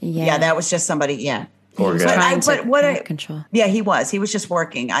 Yeah, that was just somebody. Yeah. Poor was guy. trying to but what have I- control. Yeah, he was. He was just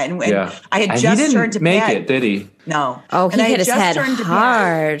working. And Yeah. I had And just he didn't turned to make Pat. it, did he? No. Oh, And he I hit had his just head turned to Pat.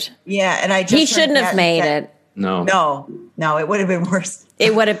 hard. Yeah, and I just He turned to shouldn't Pat have and made said- it. No, it would have been worse.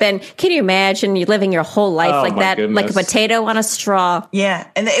 It would have been. Can you imagine you living your whole life Oh, like my that, like a goodness. potato on a straw? Yeah,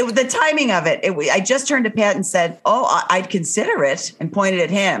 and the timing of it, I just turned to Pat and said, I'd consider it, and pointed at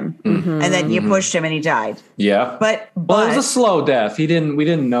him. And then you pushed him and he died. Yeah. But well, it was a slow death. We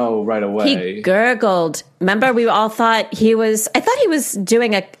didn't know right away. He gurgled. Remember, we all thought he was. I thought he was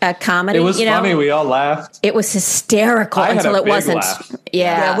doing a comedy. It was you know? funny. We all laughed. It was hysterical I had until a it big wasn't. laugh.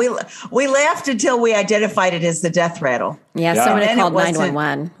 Yeah. we laughed until we identified it as the death rattle. Yeah, Yeah. somebody Then it called wasn't-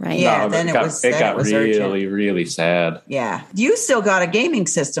 911, right? Yeah. No, then it it got, was- it then got it was really, urgent. really sad. Yeah. You still got a gaming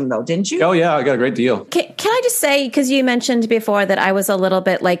system though, didn't you? Oh yeah, I got a great deal. Can I just say, because you mentioned before that I was a little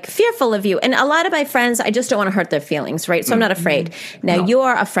bit like fearful of you, and a lot of my friends, I just don't want to hurt their feelings, right? So I'm not afraid. Now you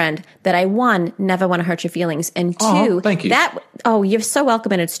are a friend that I, one, never want to hurt your feelings, and two, thank you. you're so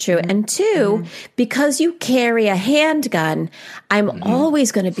welcome, and it's true. And two, because you carry a handgun, I'm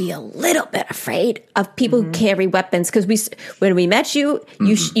always going to be a little bit afraid of people who carry weapons. Because when we met you,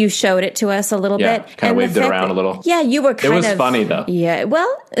 you showed it to us a little Yeah, bit, kinda and the waved it fact around that- a little. Yeah, you were kind of. It was funny though. Yeah,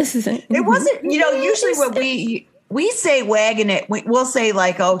 well, It wasn't, usually when we say wagging it, we'll say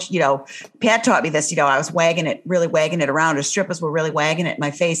like, Pat taught me this, I was really wagging it around, or strippers were really wagging it in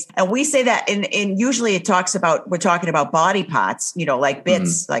my face. And we say that, and usually we're talking about body parts, like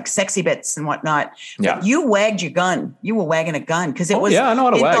bits, like sexy bits and whatnot. Yeah. But you wagged your gun. You were wagging a gun because it was, yeah, I know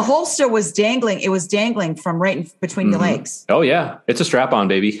how to wag. the holster was dangling. It was dangling from right in between your legs, Oh yeah, it's a strap on,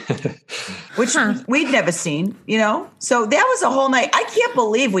 baby. which we'd never seen, So that was a whole night. I can't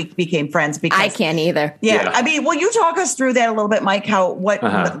believe we became friends because I can't either. Yeah. Yeah. I mean, will you talk us through that a little bit, Mike? What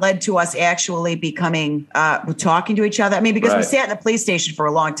Uh-huh. led to us actually becoming talking to each other? I mean, because we Right. sat in the police station for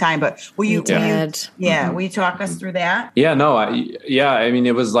a long time, but will you did. will you talk us through that? Yeah, no, I mean,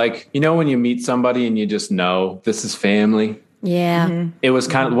 it was like, when you meet somebody and you just know this is family. Yeah. It was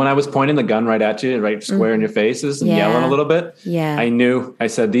kind of when I was pointing the gun right at you, right square in your faces and Yeah. yelling a little bit. Yeah. I knew. I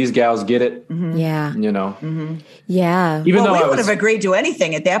said, these gals get it, Yeah. Even Yeah. Well, though we I would was, have agreed to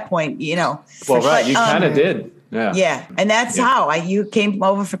anything at that point, well, right, you kind of did. Yeah. Yeah, and that's how you came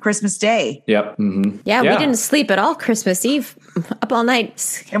over for Christmas Day, Yep. Mm-hmm. Yeah, we didn't sleep at all Christmas Eve, up all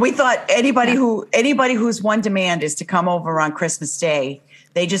night. and we thought anybody whose one demand is to come over on Christmas Day.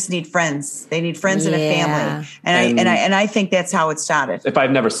 They just need friends. They need friends and a Yeah. family, and I think that's how it started. If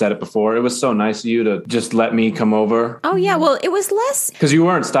I've never said it before, it was so nice of you to just let me come over Oh, yeah. Well, it was less. because you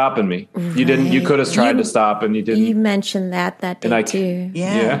weren't stopping me. You didn't. You could have tried to stop, and you didn't. You mentioned that And day, too.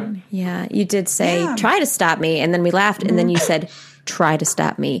 Yeah. Yeah. You did say, Yeah. try to stop me. And then we laughed. And then you said, try to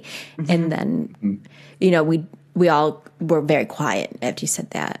stop me. And then, we all were very quiet after you said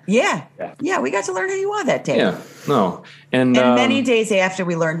that. Yeah. We got to learn who you are that day. Yeah. No. And many days after,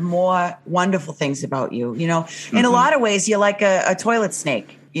 we learned more wonderful things about you. In a lot of ways, you're like a toilet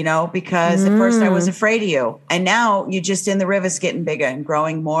snake, because at first I was afraid of you. And now you're just in the rivers getting bigger and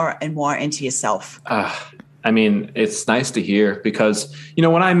growing more and more into yourself. It's nice to hear because,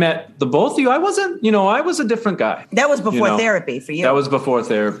 when I met the both of you, I was a different guy. That was before therapy for you. That was before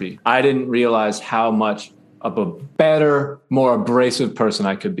therapy. I didn't realize how much of a better, more abrasive person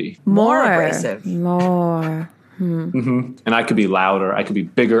I could be. More abrasive. More. Mm-hmm. And I could be louder. I could be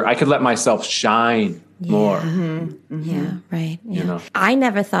bigger. I could let myself shine more. Mm-hmm. Yeah, right. Yeah. I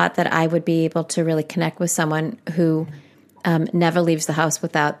never thought that I would be able to really connect with someone who never leaves the house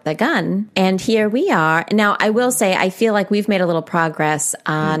without the gun. And here we are. Now, I will say, I feel like we've made a little progress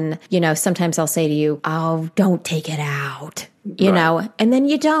on, sometimes I'll say to you, oh, don't take it out, and then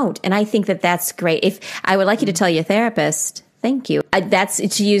you don't. And I think that that's great. If I would like you to tell your therapist, thank you. That's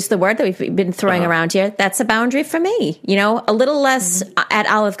to use the word that we've been throwing around here. That's a boundary for me, a little less at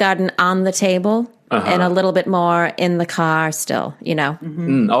Olive Garden on the table. And a little bit more in the car still,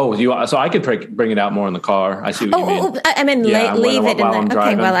 So I could bring it out more in the car. I see what you mean. I mean, leave it in the...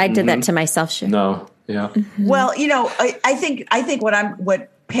 Okay, well, I did that to myself, sure. No, yeah. Mm-hmm. Well, I think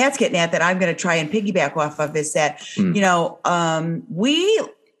what Pat's getting at that I'm going to try and piggyback off of is that, we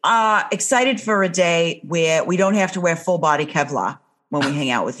are excited for a day where we don't have to wear full body Kevlar when we hang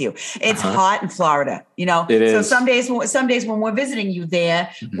out with you. It's hot in Florida, It is. So some days when we're visiting you there,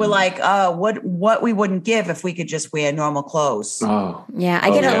 we're like, what we wouldn't give if we could just wear normal clothes. Oh. Yeah, I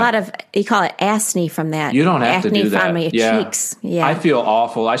get a lot of, you call it acne from that. You don't have to do that. Acne from your cheeks. Yeah. I feel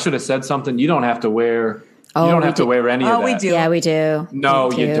awful. I should have said something. You don't have to wear... you don't have to wear any of that. We do. Yeah, we do.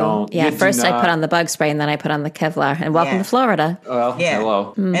 No, you don't. Yeah, you first I put on the bug spray and then I put on the Kevlar. And welcome to Florida. Well,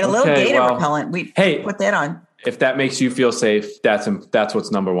 hello. And a little gator repellent. We put that on. If that makes you feel safe, that's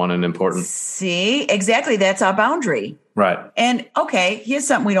what's number one and important. See, exactly. That's our boundary. Right. And okay, here's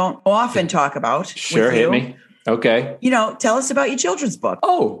something we don't often talk about. Sure, hit me. Okay. Tell us about your children's book.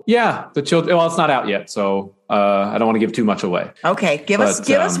 Oh, yeah. The children. Well, it's not out yet, so I don't want to give too much away. Okay, give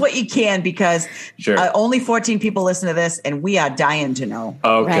us what you can because only 14 people listen to this, and we are dying to know.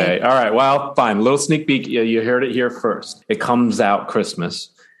 Okay, all right. Well, fine. A little sneak peek. You heard it here first. It comes out Christmas,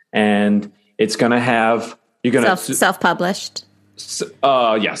 and it's going to have. You're going to self-published.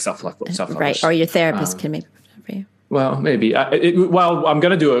 Yeah, self-published. Right, or your therapist can maybe put it for you. Well, maybe. I'm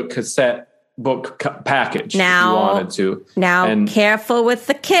going to do a cassette book package now, if you wanted to. Now, careful with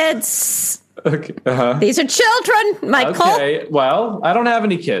the kids. Okay. These are children, Michael. Okay. Well, I don't have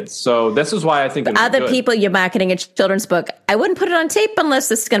any kids, so this is why I think other people you're marketing a children's book. I wouldn't put it on tape unless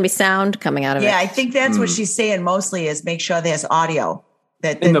this is going to be sound coming out of it. Yeah, I think that's what she's saying mostly is make sure there's audio.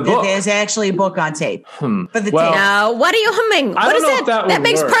 That in the book. There's actually a book on tape. For the tape. Now, what are you humming? I don't know if that would That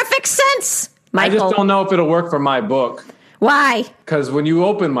makes work. perfect sense, Michael. I just don't know if it'll work for my book. Why? Because when you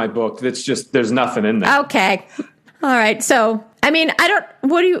open my book, there's nothing in there. Okay. All right. So, I mean,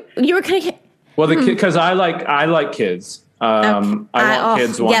 you were going to... Well, because I like kids. I want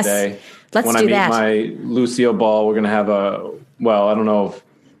kids one day. Let's when do that. Mm-hmm. I meet my Lucille Ball, we're going to have I don't know.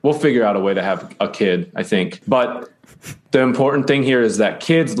 We'll figure out a way to have a kid, I think. But the important thing here is that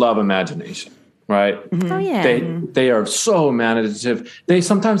kids love imagination, right? Oh, yeah. They are so imaginative.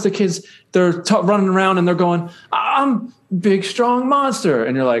 Sometimes the kids, they're running around and they're going, I'm big, strong monster.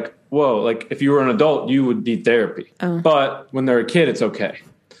 And you're like, whoa, like if you were an adult, you would need therapy. But when they're a kid, it's okay.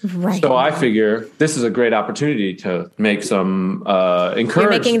 Right. So I figure this is a great opportunity to make some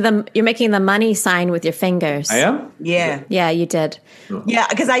encouragement. You're making the money sign with your fingers. I am? Yeah. Yeah, you did. Yeah,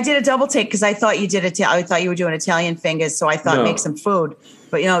 because I did a double take because I thought you did I thought you were doing Italian fingers, so I thought make some food.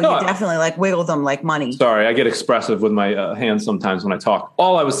 But you definitely like wiggle them like money. Sorry, I get expressive with my hands sometimes when I talk.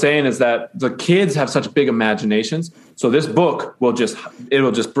 All I was saying is that the kids have such big imaginations. So this book will just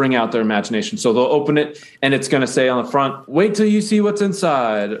bring out their imagination. So they'll open it and it's going to say on the front, "Wait till you see what's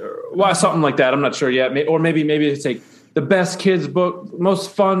inside," or something like that. I'm not sure yet. Or maybe it's like the best kids book,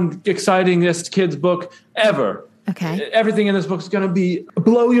 most fun, excitingest kids book ever. Okay. Everything in this book is going to be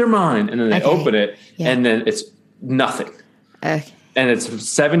blow your mind. And then they open it and then it's nothing. Okay. And it's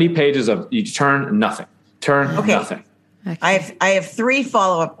 70 pages of each turn, nothing. Nothing. Okay. I have 3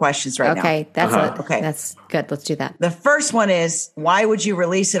 follow-up questions now. Okay, that's okay. That's good. Let's do that. The first one is, why would you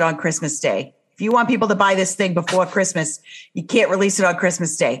release it on Christmas Day? If you want people to buy this thing before Christmas, you can't release it on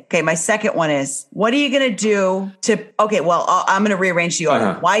Christmas Day. Okay, my second one is, what are you going to do I'm going to rearrange the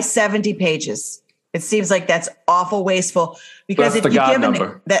order. Why 70 pages? It seems like that's awful wasteful because That's if the you're God given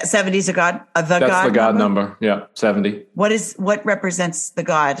number. that 70 is a God, That's the God number. Yeah, 70. What represents the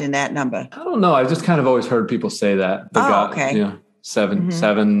God in that number? I don't know. I've just kind of always heard people say that. The God, okay. Yeah,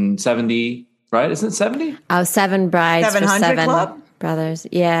 70, right? Isn't it 70? Oh, 7 brides for 700 7 Club? brothers.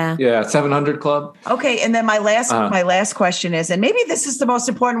 Yeah. Yeah, 700 Club. Okay, and then my last question is, and maybe this is the most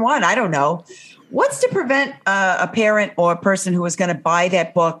important one. I don't know. What's to prevent a parent or a person who is going to buy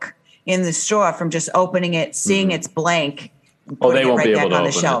that book in the store from just opening it, seeing it's blank? Oh, they won't be able to on the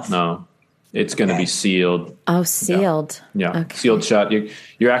open shelf. it. No, it's going to be sealed. Oh, sealed. Yeah, Okay. sealed shut.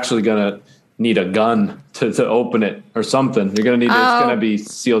 You're actually going to need a gun to open it or something. You're going to need it's going to be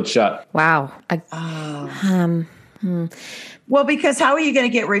sealed shut. Wow. Well, because how are you going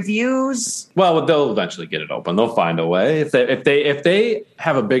to get reviews? Well, they'll eventually get it open. They'll find a way. If they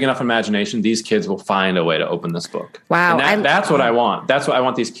have a big enough imagination, these kids will find a way to open this book. Wow. And that's what I want. That's what I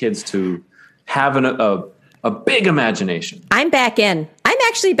want these kids to have a big imagination. I'm back in. I'm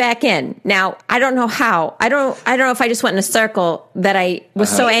actually back in. Now, I don't know how. I don't know if I just went in a circle that I was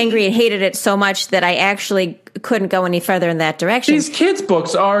so angry and hated it so much that I actually couldn't go any further in that direction. These kids'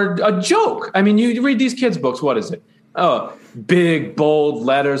 books are a joke. I mean, you read these kids' books, what is it? Oh, big, bold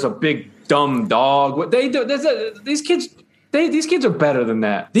letters, a big, dumb dog. What they do, these kids... These kids are better than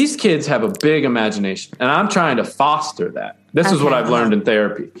that. These kids have a big imagination, and I'm trying to foster that. This is what I've learned in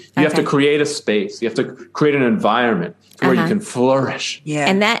therapy. You have to create a space. You have to create an environment where you can flourish. Yeah,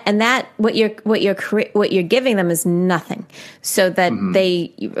 and that what you're giving them is nothing, so that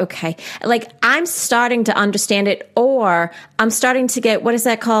like I'm starting to understand it, or I'm starting to get, what is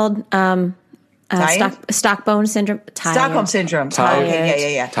that called? Stockholm syndrome. Stockholm syndrome. Tired.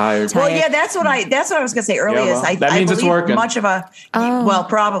 Okay, yeah. Tired. Well, yeah, that's what I was going to say earlier. Yeah, well, is that means it's working. Much of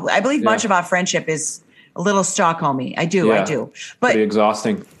probably. I believe much of our friendship is a little Stockholmy. I do. But pretty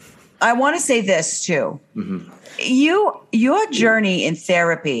exhausting. I want to say this too. Your journey in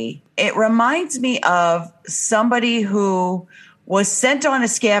therapy, it reminds me of somebody who was sent on a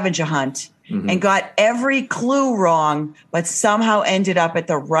scavenger hunt and got every clue wrong, but somehow ended up at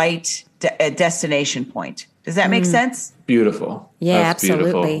the right destination point. Does that make sense? Beautiful. Yeah, That's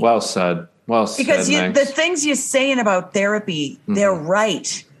absolutely. Beautiful. Well said. Because said, the things you're saying about therapy, they're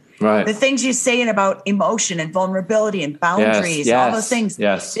right. Right. The things you're saying about emotion and vulnerability and boundaries, all those things,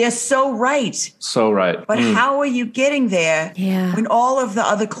 they're so right. So right. But how are you getting there when all of the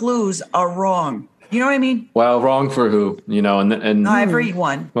other clues are wrong? You know what I mean? Well, wrong for who? You know, and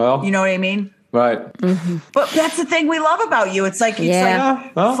everyone. Well, you know what I mean? Right. But that's the thing we love about you. It's like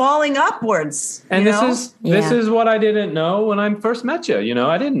falling upwards. And this is what I didn't know when I first met you. You know,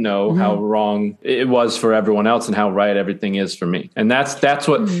 I didn't know how wrong it was for everyone else and how right everything is for me. And that's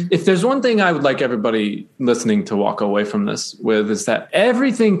what if there's one thing I would like everybody listening to walk away from this with, is that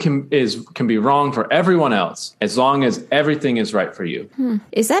everything can be wrong for everyone else as long as everything is right for you.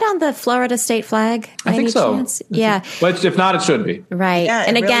 Is that on the Florida state flag? I think so. Chance? Yeah. But if not, it should be. Right. Yeah,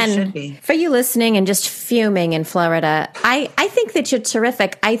 and it really again, should be. For you listening and just fuming in Florida, I think that you're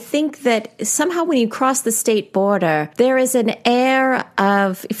terrific. I think that somehow when you cross the state border, there is an air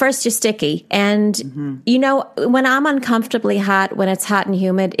of, first, you're sticky. And, you know, when I'm uncomfortably hot, when it's hot and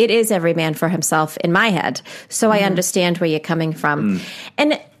humid, it is every man for himself in my head. So I understand where you're coming from.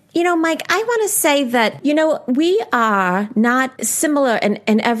 And you know, Mike, I want to say that, you know, we are not similar in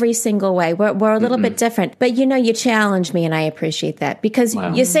every single way. We're a little bit different. But, you know, you challenge me, and I appreciate that. Because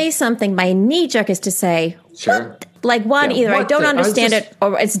you say something, my knee-jerk is to say, Sure. Like either I don't understand it,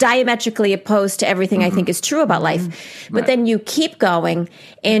 or it's diametrically opposed to everything I think is true about life. But then you keep going,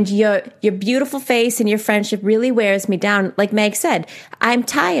 and your beautiful face and your friendship really wears me down. Like Meg said, I'm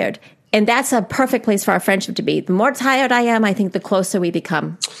tired. And that's a perfect place for our friendship to be. The more tired I am, I think the closer we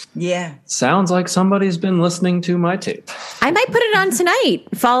become. Yeah. Sounds like somebody's been listening to my tape. I might put it on tonight.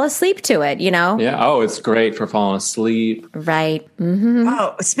 Fall asleep to it, you know? Yeah. Oh, it's great for falling asleep. Right.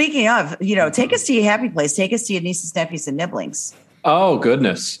 Oh, speaking of, you know, take us to your happy place. Take us to your nieces, nephews, and nibblings. Oh,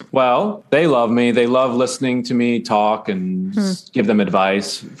 goodness. Well, they love me. They love listening to me talk and give them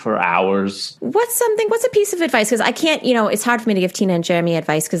advice for hours. What's a piece of advice? Because I can't, you know, it's hard for me to give Tina and Jeremy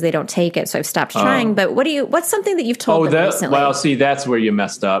advice because they don't take it. So I've stopped trying. But what's something that you've told them recently? Well, see, that's where you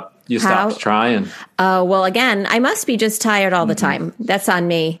messed up. You stopped trying. Oh, well, again, I must be just tired all the time. That's on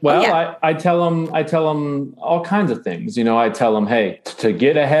me. Well, I tell them all kinds of things. You know, I tell them, hey, to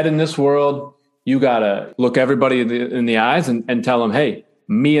get ahead in this world, you got to look everybody in the eyes and tell them, hey,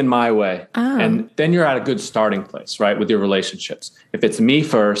 me and my way. And then you're at a good starting place, right, with your relationships. If it's me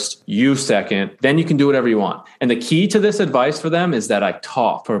first, you second, then you can do whatever you want. And the key to this advice for them is that I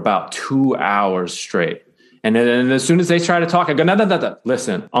talk for about 2 hours straight. And then as soon as they try to talk, I go, no.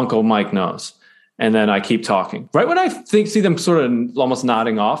 Listen, Uncle Mike knows. and then I keep talking. Right when I see them sort of almost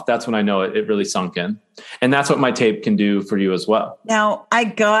nodding off, that's when I know it really sunk in. And that's what my tape can do for you as well. Now,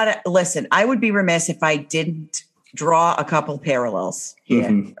 listen, I would be remiss if I didn't draw a couple parallels here.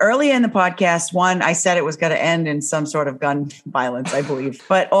 Mm-hmm. Early in the podcast, one, I said it was going to end in some sort of gun violence, I believe.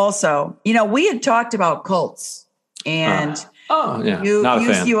 But also, we had talked about cults, and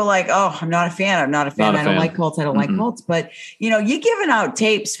you were like, "Oh, I'm not a fan. I'm not a fan. I don't like cults. I don't like cults." But you're giving out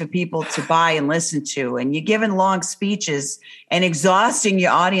tapes for people to buy and listen to, and you're giving long speeches and exhausting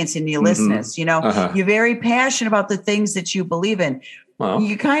your audience and your listeners. You're very passionate about the things that you believe in. Well,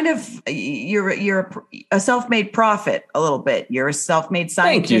 you kind of you're a self-made prophet a little bit. You're a self-made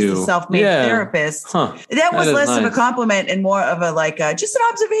scientist, a self-made therapist. Huh. That was less of a compliment and more of a just an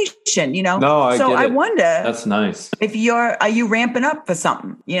observation. No, I wonder. That's nice. If are you ramping up for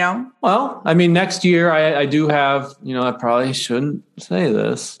something? Well, I mean, next year I do have. I probably shouldn't say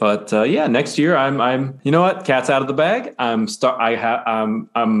this, but next year I'm. You know what? Cat's out of the bag. I'm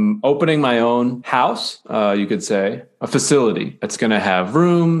opening my own house. You could say. A facility that's going to have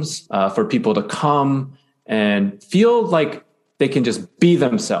rooms for people to come and feel like they can just be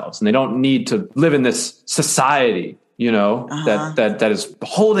themselves and they don't need to live in this society, that is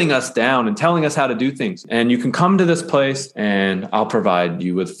holding us down and telling us how to do things. And you can come to this place and I'll provide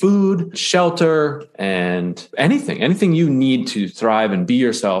you with food, shelter, and anything you need to thrive and be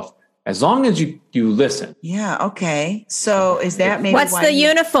yourself. As long as you listen. Yeah. Okay. So is that maybe what's the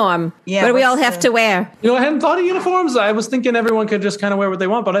uniform? Yeah. What do we all have to wear? I hadn't thought of uniforms. I was thinking everyone could just kind of wear what they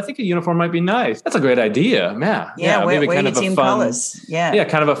want, but I think a uniform might be nice. That's a great idea. Yeah. Maybe wear kind your of team a fun colors. Yeah. Yeah.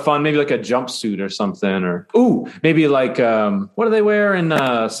 Kind of a fun, maybe like a jumpsuit or something, or maybe like what do they wear in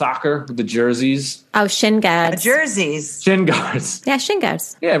soccer? The jerseys. Oh, shin guards. Jerseys. Shin guards. Yeah, shin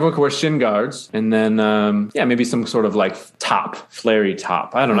guards. Yeah, everyone can wear shin guards, and then maybe some sort of like top, flary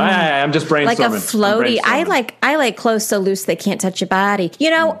top. I don't know. I'm just brainstorming. Like a floaty. I like clothes so loose they can't touch your body.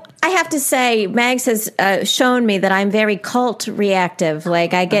 I have to say, Mags has shown me that I'm very cult reactive.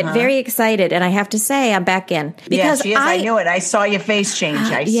 Like I get very excited, and I have to say I'm back in because she is. I knew it. I saw your face change.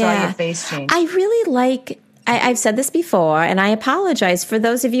 I saw your face change. I really like. I've said this before, and I apologize for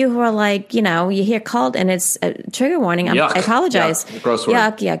those of you who are like, you hear cult and it's a trigger warning. I apologize. Yuck. Gross word.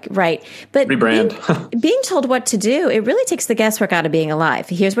 Yuck. Right. But rebrand. being told what to do, it really takes the guesswork out of being alive.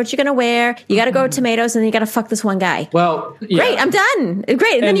 Here's what you're going to wear. You got to go with tomatoes, and then you got to fuck this one guy. Well, yeah. Great. I'm done.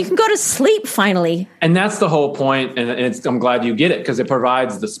 Great. And then you can go to sleep finally. And that's the whole point. And I'm glad you get it because it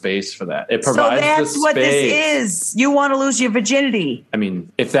provides the space for that. It provides the space. So that's what this is. You want to lose your virginity. I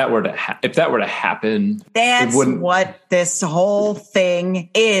mean, if that were to happen, that's what this whole thing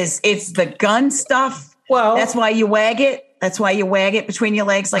is. It's the gun stuff. Well, that's why you wag it. That's why you wag it between your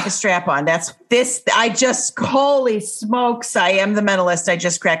legs like a strap on. Holy smokes. I am the mentalist. I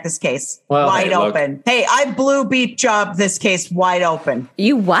just cracked this case wide open. Hey, I blue beep jobbed this case wide open.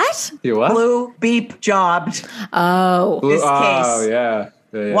 You what? You what? Blue beep jobbed. This case. Oh, yeah.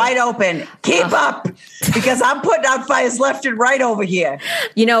 Yeah. Wide open. Keep up, because I'm putting out fires left and right over here.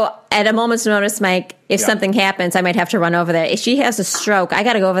 At a moment's notice, Mike, if something happens, I might have to run over there. If she has a stroke, I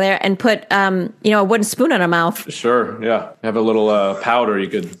got to go over there and put, a wooden spoon in her mouth. Sure, yeah. Have a little powder you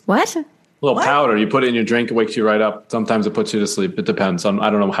could... What? Powder. You put it in your drink, it wakes you right up. Sometimes it puts you to sleep. It depends. I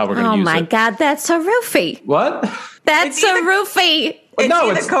don't know how we're going to use it. Oh, my God. That's a roofie. What? That's a roofie. It's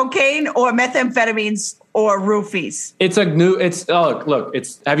either cocaine or methamphetamines or roofies. It's a new.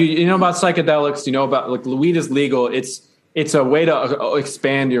 Have you know about psychedelics? You know about weed is legal. It's a way to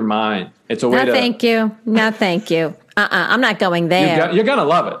expand your mind. It's a way to. Thank you. No, thank you. I'm not going there. You're gonna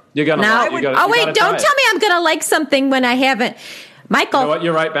love it. You're gonna. Love it. Don't tell me I'm gonna like something when I haven't. Michael. You know what?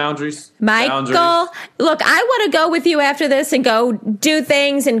 You're right. Boundaries. Michael, look, I want to go with you after this and go do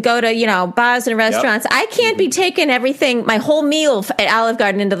things and go to, bars and restaurants. Yep. I can't be taking everything, my whole meal at Olive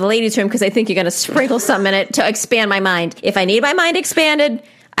Garden into the ladies' room because I think you're going to sprinkle something in it to expand my mind. If I need my mind expanded,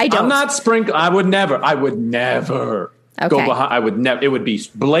 I don't. I'm not sprinkling. I would never. Okay. Go behind. I would never. It would be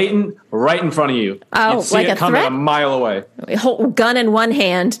blatant, right in front of you. Oh, you'd see like it a coming threat? a mile away. Gun in one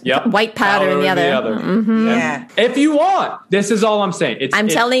hand, white powder in the other. Mm-hmm. Yeah. If you want, this is all I'm saying. I'm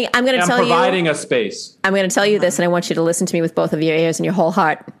providing a space. I'm going to tell you this, and I want you to listen to me with both of your ears and your whole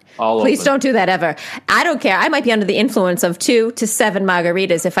heart. Please don't do that ever. I don't care. I might be under the influence of 2 to 7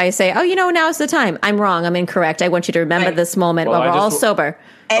 margaritas if I say, now's the time. I'm wrong. I'm incorrect. I want you to remember this moment while we're all sober.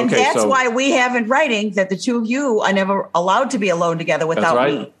 And that's why we have in writing that the two of you are never allowed to be alone together without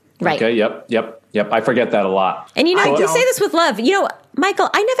me. Right. Okay. Yep. I forget that a lot. And you say this with love. Michael,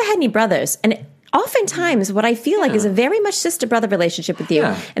 I never had any brothers. And oftentimes what I feel like is a very much sister-brother relationship with you.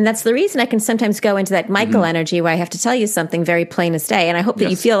 Yeah. And that's the reason I can sometimes go into that Michael energy where I have to tell you something very plain as day. And I hope that you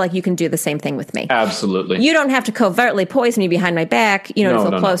Yes. feel like you can do the same thing with me. Absolutely. You don't have to covertly poison me behind my back, to No,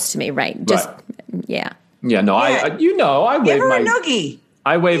 feel no, close to me, right? Just, yeah. Yeah, no, Yeah. I Give wave her my a noogie.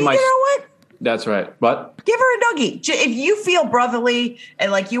 I wave my You know what? That's right. What? Give her a noogie. If you feel brotherly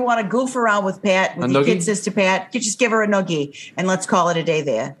and like you want to goof around with Pat, with A your noogie? kid sister Pat, you just give her a noogie and let's call it a day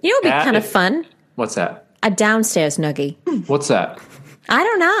there. You know what would be Pat, kind of if- fun? What's that? A downstairs noogie. What's that? I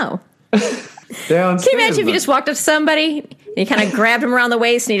don't know. Downstairs. Can you imagine if you just walked up to somebody and you kind of grabbed him around the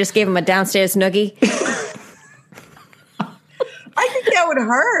waist and you just gave him a downstairs noogie? I think that would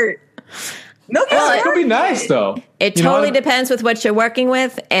hurt. Noogies Well, it hurt. could be nice though. It You know totally what? depends with what you're working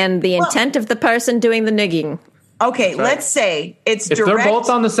with and the intent of the person doing the noogieing. Okay, let's say it's If direct. they're both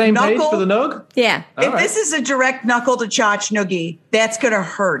on the same page knuckle. for the noog, Yeah. If All right. this is a direct knuckle to chotch noogie, that's gonna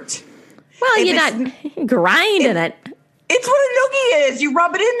hurt. Well, If you're it's- not grinding it. It's what a noogie is. You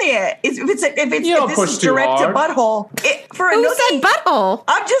rub it in there. You don't If push this is too direct hard. to butthole, for a Who noogie. said butthole?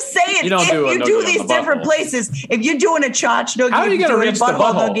 I'm just saying, You don't if do a you noogie do on these the different butthole. places, if you're doing a chotch noogie, How are you if you're gonna doing reach the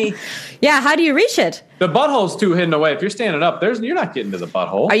butthole? noogie, Yeah, how do you reach it? the butthole's too hidden away. If you're standing up, you're not getting to the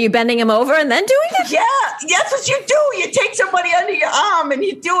butthole. Are you bending him over and then doing it? yeah, that's what you do. You take somebody under your arm and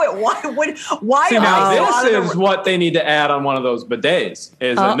you do it. Why See, am now I so out this of is the- what they need to add on one of those bidets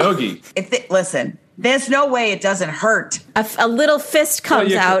is a noogie. Listen, there's no way it doesn't hurt. A little fist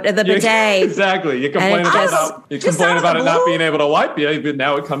comes You- out of the you- bidet. Exactly. You complain it about just- just out of about the it not blue? being able to wipe you, but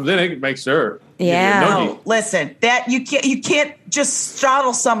now it comes in. It makes sure. Give you a Yeah. noogie. No, listen, that you can't just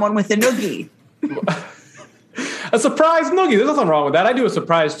startle someone with a noogie. A surprise noogie. There's nothing wrong with that. I do a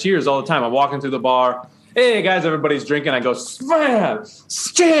surprise cheers all the time. I'm walking through the bar. Hey guys, everybody's drinking. I go slam,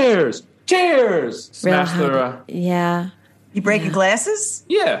 cheers, cheers. Real Smash hard. their. You breaking glasses?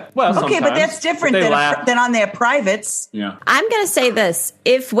 Yeah. Well, Okay, but sometimes. that's different They laugh. than on their privates. Yeah. I'm going to say this.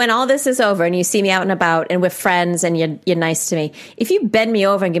 If when all this is over and you see me out and about and with friends and you're nice to me, if you bend me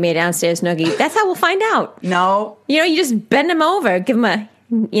over and give me a downstairs noogie, that's how we'll find out. No, You just bend him over, give him a,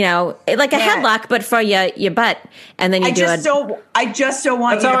 like a Yeah. headlock, but for your butt. And then you I do just it. don't. I just don't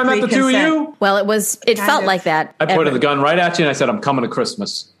want That's you how to I met the two of pre-consent. you. Well, it Kind felt of. like that. I pointed the gun right at you and I said, "I'm coming to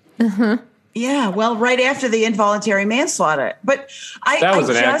Christmas." Yeah, well, right after the involuntary manslaughter, but That was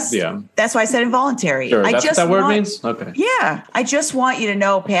I an act, just, yeah. That's why I said involuntary. Sure. I That's just what that word want, means. Okay. Yeah, I just want you to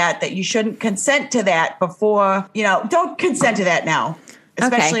know, Pat, that you shouldn't consent to that before. Don't consent to that now,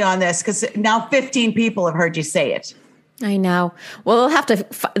 especially on this, because now 15 people have heard you say it. I know. Well,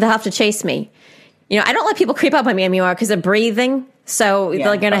 they'll have to chase me. I don't let people creep up on me anymore because they're breathing. So Yeah.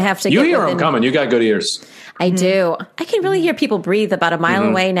 they're going to have to You get hear them within- coming. You got good ears. I do. I can really hear people breathe about a mile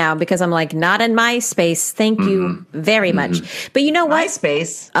away now because I'm like, not in my space. Thank you very much. But you know what?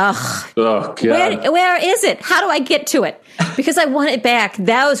 MySpace. Oh God. Where is it? How do I get to it? Because I want it back.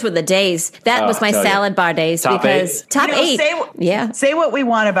 Those were the days. That was my tell you. salad bar days. Top because eight. top eight. Say what we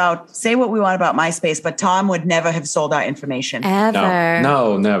want about MySpace, but Tom would never have sold our information. Ever.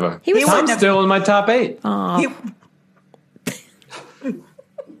 No, never. He was I'm so- still in my top 8. He,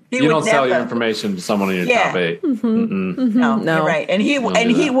 You don't sell your information to someone in your Yeah. top 8. No, No. you're right. And he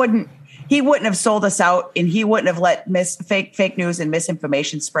do wouldn't have sold us out, and he wouldn't have let fake news and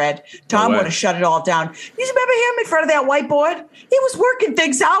misinformation spread. Tom way. would have shut it all down. You remember him in front of that whiteboard? He was working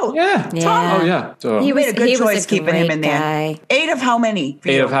things out. Yeah. Yeah. Oh yeah. So, He You made a good was choice keeping him great in there. guy. 8 of how many? for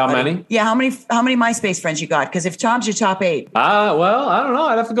 8 you, of how buddy? many? Yeah, how many MySpace friends you got? Because if Tom's your top 8, well, I don't know.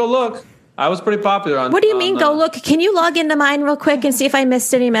 I'd have to go look. I was pretty popular on. What do you mean? on, Go look. Can you log into mine real quick and see if I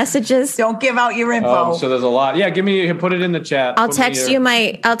missed any messages? don't give out your info. So there's a lot. Yeah, put it in the chat. I'll Put me text your-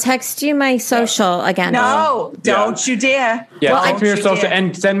 I'll text you my social again. No, Yeah. don't you dare. Yeah, Don't text me your you social dare.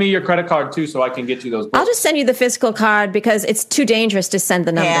 and send me your credit card too, so I can get you those. I'll books. just send you the physical card because it's too dangerous to send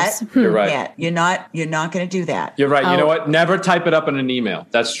the numbers. Pat, You're right. Pat, you're not going to do that. You're right. You Oh. know what? Never type it up in an email.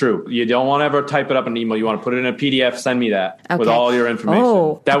 That's true. You don't want to ever type it up in an email. You want to put it in a PDF. Send me that with Okay. all your information.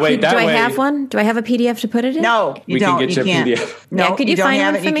 Oh, that way. do That I way. have one? Do I have a PDF to put it in? No, you We can don't. get you you a can't. PDF. No, Yeah, could you don't find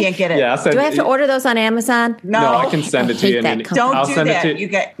have one it. You for me? can't get it. Yeah, I'll send Do I have to order those on Amazon? No, No, I can send I it to you. hate that company. Don't I'll do send that. it to You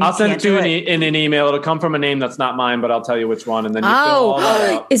get- I'll you send it can't to you do in an email. It'll come from a name that's not mine, but I'll tell you which one, and then you fill all that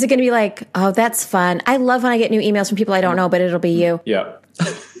Oh, out. is it going to be like, oh, that's fun. I love when I get new emails from people I don't know, but it'll be you. Yeah.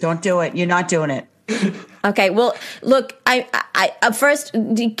 Don't do it. You're not doing it. Okay, well, look, I first,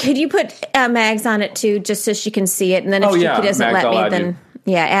 could you put Mags on it too, just so she can see it? And then if Oh, she yeah, doesn't Mags, let I'll me, add then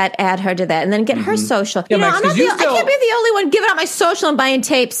you. yeah, add her to that, and then get her social. Yeah, You know, Mags, I'm not 'cause you I can't be the only one giving out my social and buying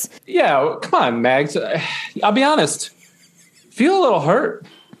tapes. Yeah. well, come on, Mags. I'll be honest. Feel a little hurt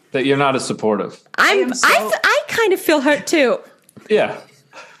that you're not as supportive. am so- I kind of feel hurt too. Yeah.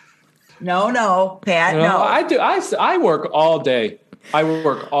 No, Pat, You know, no. I do. I work all day. I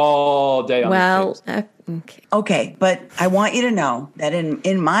work all day on this case. Okay. Okay, but I want you to know that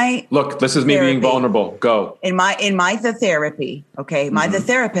in my Look, this is me therapy, being vulnerable. Go. in the therapy, okay, the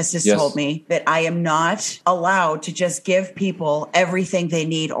therapist has Yes. told me that I am not allowed to just give people everything they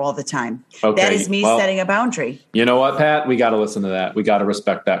need all the time. Okay, That is me well- setting a boundary. You know what, Pat? We got to listen to that. We got to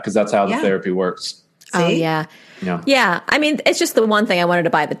respect that because that's how the Yeah. therapy works. Oh, See? yeah. Yeah. Yeah. I mean, it's just the one thing I wanted to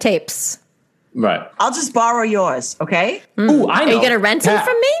buy the tapes. Right. I'll just borrow yours, okay? Ooh, I know. Are you going to rent them Pat,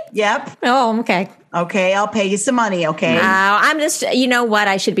 from me? Yep. Oh, okay. Okay, I'll pay you some money, okay? I'm just, you know what?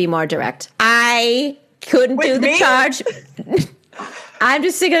 I should be more direct. I couldn't With do the me? charge. I'm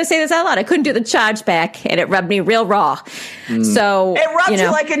just going to say this out loud. I couldn't do the charge back, and it rubbed me real raw. So It rubbed you,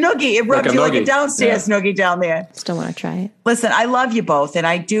 know, like a noogie. It rubbed Like a you like a noogie. downstairs noogie down there. still want to try it. Listen, I love you both, and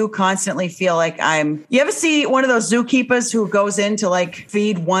I do constantly feel like I'm. You ever see one of those zookeepers who goes in to like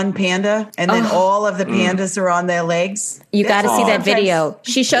feed one panda, and then all of the pandas are on their legs? You got to That's see that sometimes- video.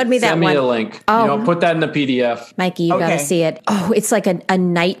 She showed me that Send me one. a link. Oh. You know, put that in the PDF. Mikey, you got to Okay. see it. Oh, it's like a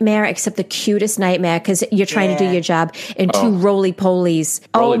nightmare, except the cutest nightmare because you're trying to do Yeah. your job. And two roly-polies.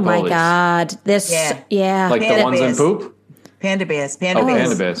 Oh, my Roly-polies. God. This, yeah. Like the Panda ones in bears. poop? Panda bears, Oh,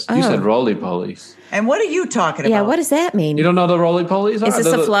 panda bears. You said roly polies. And what are you talking about? yeah, what does that mean? You don't know the roly polies? Is this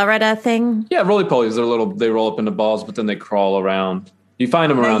a Florida thing? Yeah, roly polies. They're little. They roll up into balls, but then they crawl around. You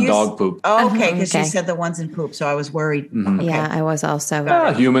find them around you- dog poop. Oh, okay, because okay. you said the ones in poop, so I was worried. Okay. Yeah, I was also.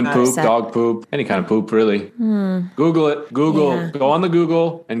 Human poop, upset. dog poop, any kind of poop, really. Google it. Google. Yeah. Go on the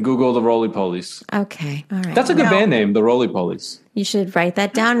Google and Google the roly polies. Okay, all right. That's a good Now- band name, the roly polies. You should write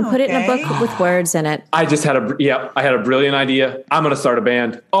that down and put it in a Okay. book with words in it. I just had I had a brilliant idea. I'm going to start a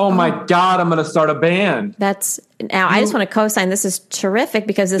band. Oh my God, I'm going to start a band. That's now. I just want to co-sign. This is terrific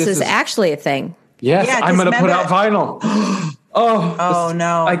because this This is is- actually a thing. Yes, Yeah, I'm 'cause going to put out remember- vinyl. Oh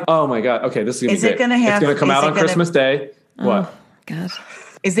no. oh my God. Okay, this is going Is to be it great. gonna have- It's going to come is out it on gonna- Christmas Day. What? God.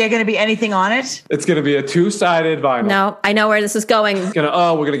 Is there going to be anything on it? It's going to be a two-sided vinyl. No, I know where this is going. We're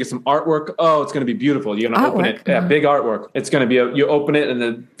gonna get some artwork. Oh, it's gonna be beautiful. You're gonna open Artwork? it. Yeah, big artwork. It's gonna be you open it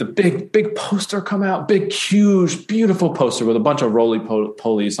and the big poster come out. Big, huge, beautiful poster with a bunch of roly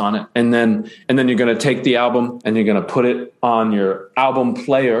polies on it. And then you're gonna take the album and you're gonna put it on your album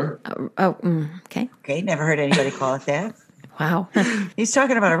player. Okay. Okay, never heard anybody call it that. Wow. He's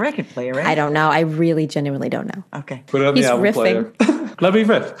talking about a record player, right? I don't know. I really genuinely don't know. Okay. Put it on He's the album riffing. player. Let me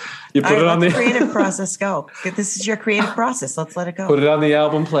riff. You put All right, it on let the the creative process go. This is your creative process. Let's let it go. put it on the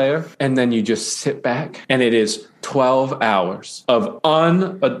album player, and then you just sit back, and it is 12 hours of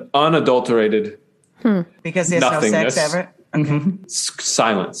unadulterated Because there's no nothingness. sex ever.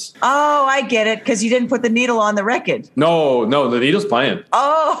 silence. Oh, I get it. Because you didn't put the needle on the record. No, the needle's playing.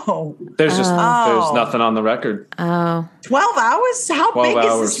 Oh, There's just Oh. there's nothing on the record. 12 hours? How 12 big is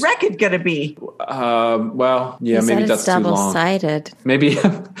hours. this record going to be? Well, yeah, You maybe said that's it's too long. double-sided. Maybe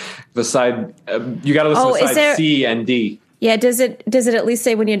the side you got to listen Oh, to is side there- C and D. Yeah. Does it at least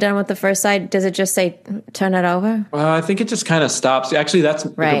say when you're done with the first side? Does it just say turn it over? I think it just kind of stops. Actually, that's a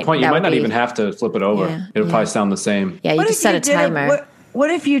Right, good point. You that might would not be- even have to flip it over. Yeah, It'll yeah. probably sound the same. Yeah. You What just if set you a did timer. what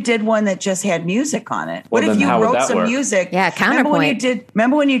if you did one that just had music on it? Well, What if then you how would wrote that some work? music? Yeah, counterpoint.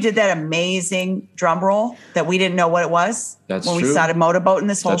 Remember when you did that amazing drum roll that we didn't know what it was? That's when we true. started motorboating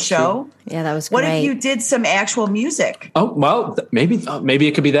this whole That's show. true. Yeah, that was What great. if you did some actual music? Oh well, maybe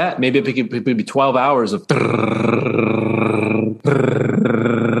it could be that. Maybe it could be 12 hours of.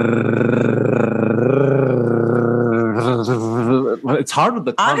 It's hard with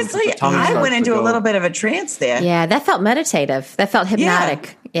the tongue. Honestly, The tongue I starts went to into a go. little bit of a trance there. Yeah, that felt meditative. That felt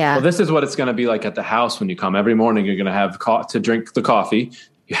hypnotic. Yeah. Well, this is what it's going to be like at the house when you come. Every morning, you're going to have to drink the coffee.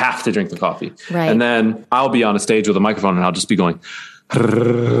 You have to drink the coffee. Right. And then I'll be on a stage with a microphone and I'll just be going.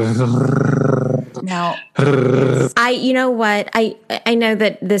 Now, You know what? I know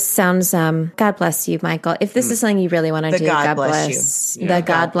that this sounds. God bless you, Michael. If this is something you really want to The do, God God bless bless. you. The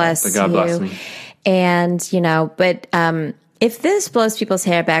God bless The God you. bless me. And but if this blows people's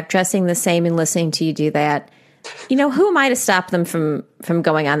hair back, dressing the same and listening to you do that, who am I to stop them from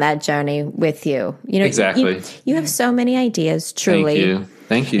going on that journey with you? Exactly. You have so many ideas, truly.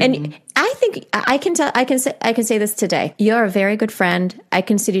 Thank you. And I think I can say this today. You're a very good friend. I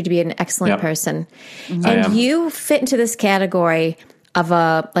consider you to be an excellent Yep. person, I and am. you fit into this category of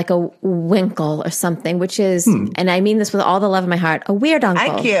a Winkle or something, which is, and I mean this with all the love of my heart, a weird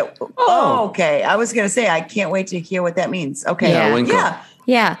uncle. I can't. Oh, okay. I was going to say, I can't wait to hear what that means. Okay. Yeah, Winkle. Yeah.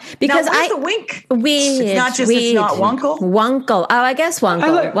 Yeah, because now, where's the wink? Weird. It's not just weird. it's not Wunkle. Wunkle. Oh, I guess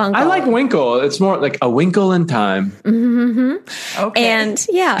Wunkle. Wunkle. I like Winkle. It's more like a Winkle in time. Okay. And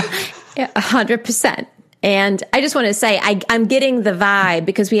 100%. And I just want to say, I'm getting the vibe,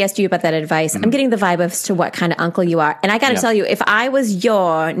 because we asked you about that advice. I'm getting the vibe as to what kind of uncle you are. And I got to tell you, if I was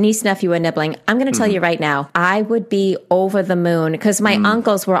your niece, nephew, and nibbling, I'm going to tell you right now, I would be over the moon, because my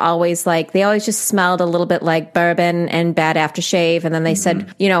uncles were always like, they always just smelled a little bit like bourbon and bad aftershave. And then they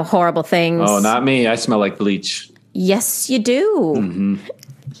said, horrible things. Oh, not me. I smell like bleach. Yes, you do.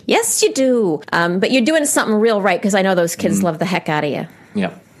 Yes, you do. But you're doing something real right, because I know those kids love the heck out of you.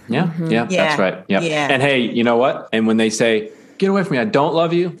 Yeah. Yeah, that's right. Yeah. And hey, you know what? And when they say, get away from me, I don't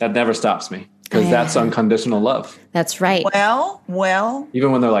love you, that never stops me, because that's unconditional love. That's right. Well.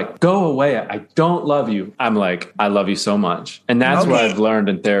 Even when they're like, go away, I don't love you, I'm like, I love you so much. And that's what I've learned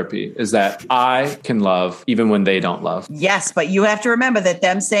in therapy, is that I can love even when they don't love. Yes, but you have to remember that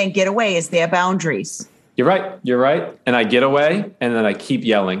them saying get away is their boundaries. You're right. And I get away, and then I keep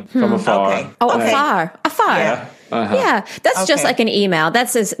yelling from afar. Okay. Oh, afar. Yeah. Yeah, that's just like an email.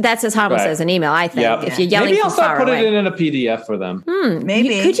 That's as harmless as an email, I think. Yep. If you're yelling Maybe I'll from far start putting away. it in a PDF for them.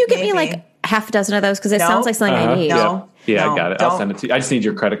 Maybe. Could you get me like half a dozen of those? Because it sounds like something I need. No. Yeah, No, I got it. I'll don't. send it to you. I just need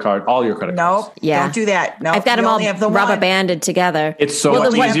your credit card, all your credit cards. No, Yeah. don't do that. No, I've got them you all only have the rubber one. banded together. It's so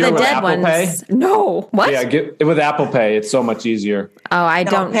much easier with Apple Pay. No. What? Yeah, with Apple Pay, it's so much easier. Oh, I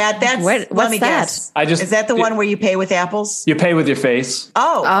No, don't. Pat, that's, what's let me that? guess. Is Is that the one where you pay with apples? You pay with your face.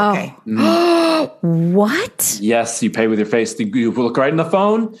 Oh, okay. What? Yes, you pay with your face. You look right in the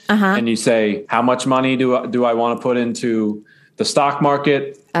phone, and you say, how much money do I want to put into the stock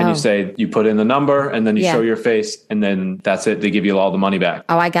market? And you say, you put in the number, and then you show your face, and then that's it. They give you all the money back.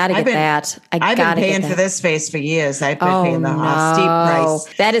 Oh, I got to get that. I've been paying for this face for years. I've been paying the steep price.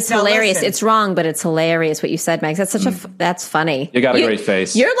 That is hilarious. Listen. It's wrong, but it's hilarious what you said, Max. That's that's funny. You got a great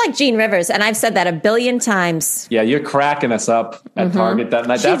face. You're like Jean Rivers, and I've said that a billion times. Yeah, you're cracking us up at Target that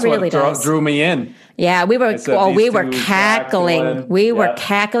night. That's really what drew me in. Yeah, we were cackling. We were cackling. We were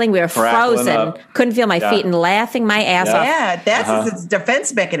Crackling frozen. up. Couldn't feel my feet and laughing my ass off. Yeah, that's a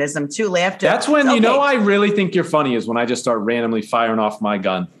defense mechanism too. Laughter. That's when I really think you're funny, is when I just start randomly firing off my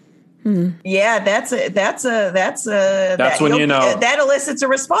gun. Yeah, that's when you know that elicits a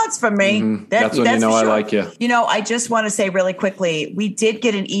response from me. That's when you know I like you. You know, I just want to say really quickly, we did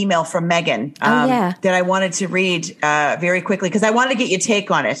get an email from Megan that I wanted to read very quickly, because I wanted to get your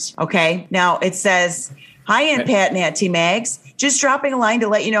take on it. Okay, now it says, "Hi, Aunt Pat and Auntie Mags. Just dropping a line to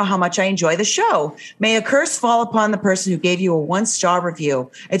let you know how much I enjoy the show. May a curse fall upon the person who gave you a 1-star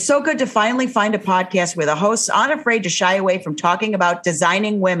review. It's so good to finally find a podcast where the hosts aren't afraid to shy away from talking about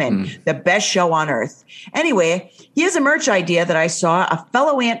designing women, the best show on earth. Anyway, here's a merch idea that I saw a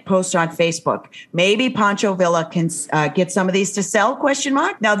fellow aunt post on Facebook. Maybe Pancho Villa can get some of these to sell, ?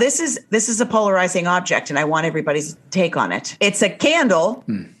 Now, this is a polarizing object, and I want everybody's take on it. It's a candle,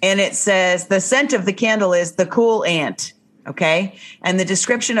 and it says the scent of the candle is the cool aunt. Okay. And the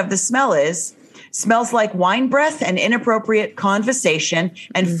description of the smell smells like wine breath and inappropriate conversation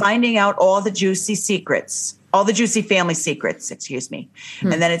and finding out all the juicy family secrets, excuse me.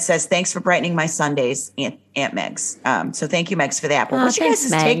 And then it says, thanks for brightening my Sundays, Aunt Megs. So thank you, Megs, for that. But what's your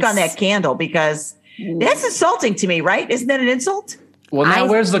guys' take on that candle? Because that's insulting to me, right? Isn't that an insult? Well, now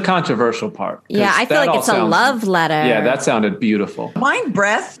where's the controversial part? Yeah, I feel like it's a love letter. Yeah, that sounded beautiful. Wine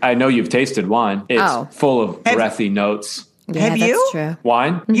breath? I know you've tasted wine. It's full of breathy notes. Yeah, Have you? That's true.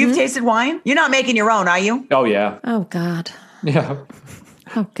 Wine? You've tasted wine? You're not making your own, are you? Oh, yeah. Oh, God. Yeah.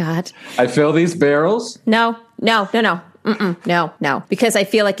 Oh, God. I fill these barrels. No. No. Because I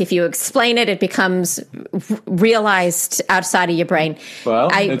feel like if you explain it, it becomes realized outside of your brain. Well,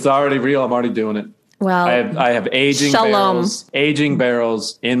 it's already real. I'm already doing it. Well, I have aging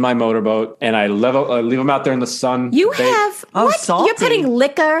barrels in my motorboat, and I leave them out there in the sun. You have what? Salty. You're putting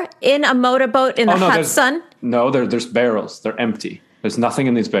liquor in a motorboat in the hot sun? No, there's barrels. They're empty. There's nothing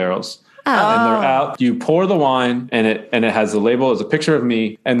in these barrels. Oh. And they're out. You pour the wine, and it has the label as a picture of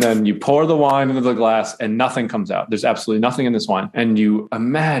me, and then you pour the wine into the glass, and nothing comes out. There's absolutely nothing in this wine. And you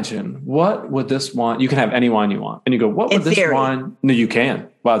imagine, what would this wine? You can have any wine you want, and you go, what would this wine? No, you can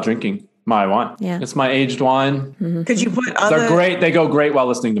while drinking my wine. Yeah. It's my aged wine. Mm-hmm. Could you put other... They're great. They go great while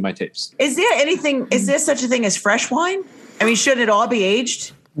listening to my tapes. Is there such a thing as fresh wine? I mean, should it all be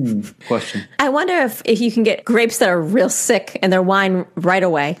aged? Question. I wonder if you can get grapes that are real sick and their wine right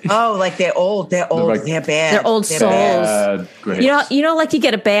away. Oh, like they're old. They're bad. They're old souls. Bad grapes. You know, like you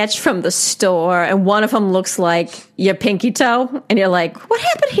get a badge from the store and one of them looks like your pinky toe, and you're like, what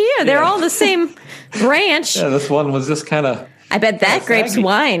happened here? They're all the same branch. Yeah, this one was just kind of... I bet that grape's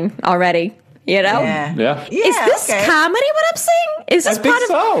wine already. You know? Yeah. Yeah. Is this comedy what I'm saying? Is this I think part of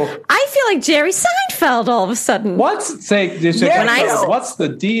so. I feel like Jerry Seinfeld all of a sudden. What's what's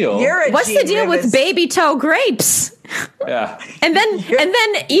the deal? What's the deal with baby toe grapes? Yeah. And then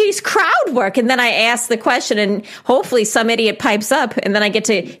he's crowd work, and then I ask the question, and hopefully some idiot pipes up, and then I get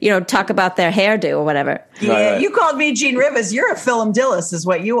to talk about their hairdo or whatever. Yeah, Right. you called me Gene Rivers. You're a Philip Dillis, is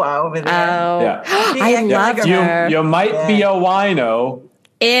what you are over there. Oh, Yeah. I love her. You might be a wino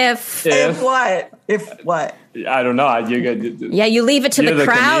If If what? If what? I don't know. you leave it to You're the the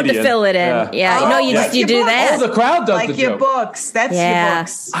crowd to comedian. fill it in. Yeah. No, Oh, you like you your do book. that. Oh, the crowd does Like the your joke. books. That's Yeah. your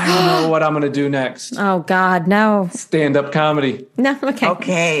books. I don't know what I'm going to do next. Oh God, no, Stand-up comedy. no. Okay.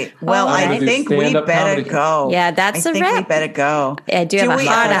 Okay. Well, All I right. think we Stand-up better comedy. go. Yeah, that's I a think we wrap. better go. I do have a we-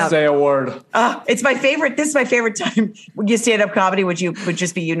 heart Don't out. say a word. It's my favorite. This is my favorite time. When you stand up comedy, would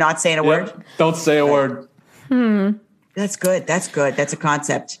just be you not saying a word? Yep. Don't say a word. That's good. That's good. That's a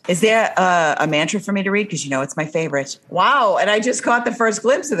concept. Is there a mantra for me to read? Because it's my favorite. Wow. And I just caught the first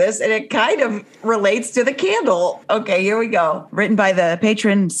glimpse of this, and it kind of relates to the candle. Okay, here we go. Written by the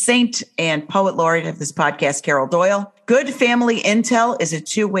patron saint and poet laureate of this podcast, Carol Doyle. Good family intel is a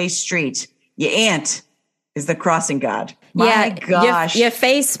two-way street. Your aunt is the crossing guard. My gosh. Your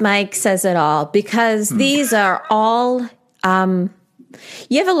face, Mike, says it all, because these are all.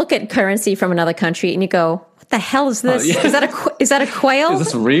 You ever look at currency from another country and you go, "What the hell is this? yeah. Is that a quail? Is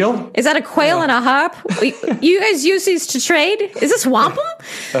this real? Is that a quail and a harp? You guys use these to trade? Is this wampum?"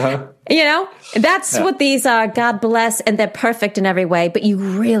 That's what these are. God bless, and they're perfect in every way. But you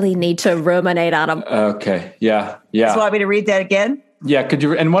really need to ruminate on them. Okay. Yeah. Yeah. You want me to read that again? Yeah. Could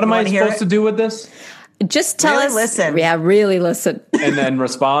you? And what am I wanna hear supposed it? to do with this? Just tell Really us. listen. Yeah, really listen. And then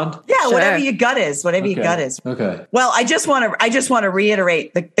respond. Yeah, Sure. whatever your gut is. Whatever your gut is. Okay. Well, I just want to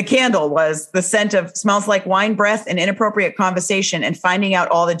reiterate the candle was the scent of smells like wine breath and inappropriate conversation and finding out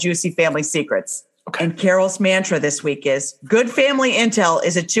all the juicy family secrets. Okay. And Carol's mantra this week is good family intel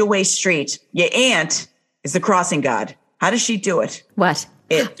is a two-way street. Your aunt is the crossing guard. How does she do it? What?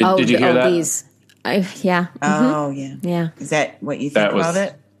 It. Did you hear that? These. Yeah. Oh, yeah. Yeah. Is that what you think That was about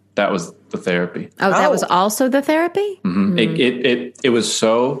it? that was the therapy. Oh, that Oh. was also the therapy? It was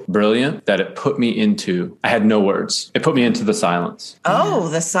so brilliant that it put me into. I had no words. It put me into the silence. Oh,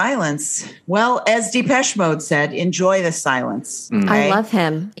 the silence. Well, as Depeche Mode said, enjoy the silence. I Okay? love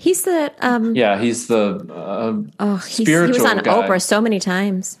him. He's the Yeah, he's the he spiritual was on guy. Oprah so many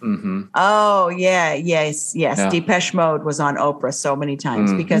times. Oh, yeah. Yes. Yeah. Depeche Mode was on Oprah so many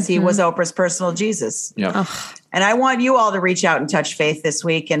times because he was Oprah's personal Jesus. Yeah. And I want you all to reach out and touch faith this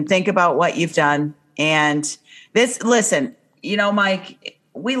week and think about what you've done. And listen, Mike,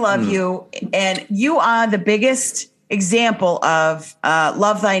 we love you. And you are the biggest example of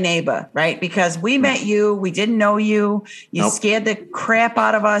love thy neighbor, right? Because we met you, we didn't know you. You Nope. scared the crap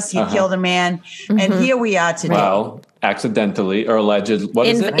out of us. You killed a man. And here we are today. Well, accidentally or alleged. What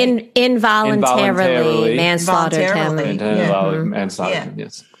is it? Involuntarily manslaughtered him. Involuntarily. Manslaughter. Yeah.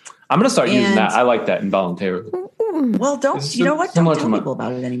 Yes. I'm going to start using And- that. I like that, involuntarily. Well, It's you know what? similar Don't to tell my- people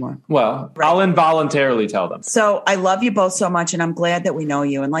about it anymore. Well, I'll involuntarily tell them. So I love you both so much, and I'm glad that we know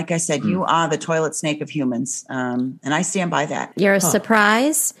you. And like I said, you are the toilet snake of humans, and I stand by that. You're a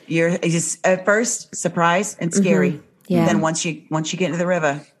surprise. You're just at first surprised and scary. Yeah. And then once you get into the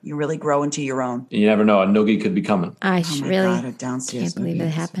river, you really grow into your own. You never know. A noogie could be coming. I Oh my really God, a downstairs can't believe noogie.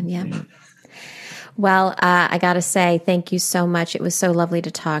 it happened. Yeah. Well, I got to say, thank you so much. It was so lovely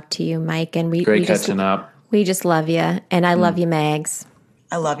to talk to you, Mike. And we Great just, catching up. we just love you. And I love you, Mags.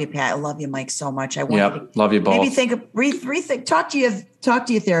 I love you, Pat. I love you, Mike, so much. I want you Yep. Love you both. maybe rethink. Talk to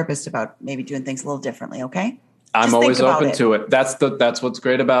your therapist about maybe doing things a little differently. Okay. I'm Just always think about open it. to it. That's what's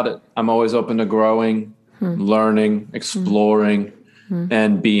great about it. I'm always open to growing, learning, exploring,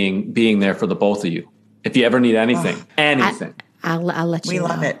 and being there for the both of you. If you ever need anything, anything. I'll let you We know.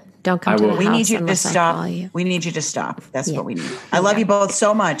 love it. Don't come I to will. the We house need you to unless I stop. call you. We need you to stop. That's Yeah. what we need. I love you both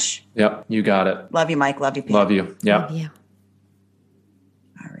so much. Yep, you got it. Love you, Mike. Love you, Pat. Love you. Yep. Love you.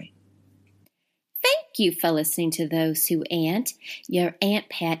 All right. Thank you for listening to Those Who Aunt. Your Aunt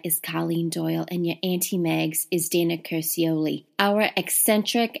Pat is Colleen Doyle, and your Auntie Megs is Dana Curcioli. Our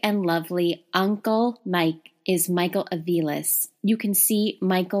eccentric and lovely Uncle Mike is Michael Aviles. You can see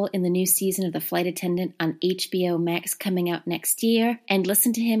Michael in the new season of The Flight Attendant on HBO Max coming out next year, and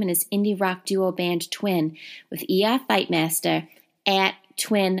listen to him in his indie rock duo band Twin with ER Fightmaster at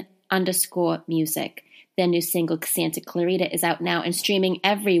twin_music. Their new single, Santa Clarita, is out now and streaming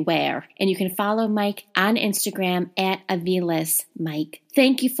everywhere. And you can follow Mike on Instagram at Aviles Mike.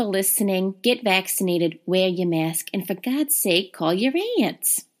 Thank you for listening. Get vaccinated, wear your mask, and for God's sake, call your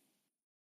aunts.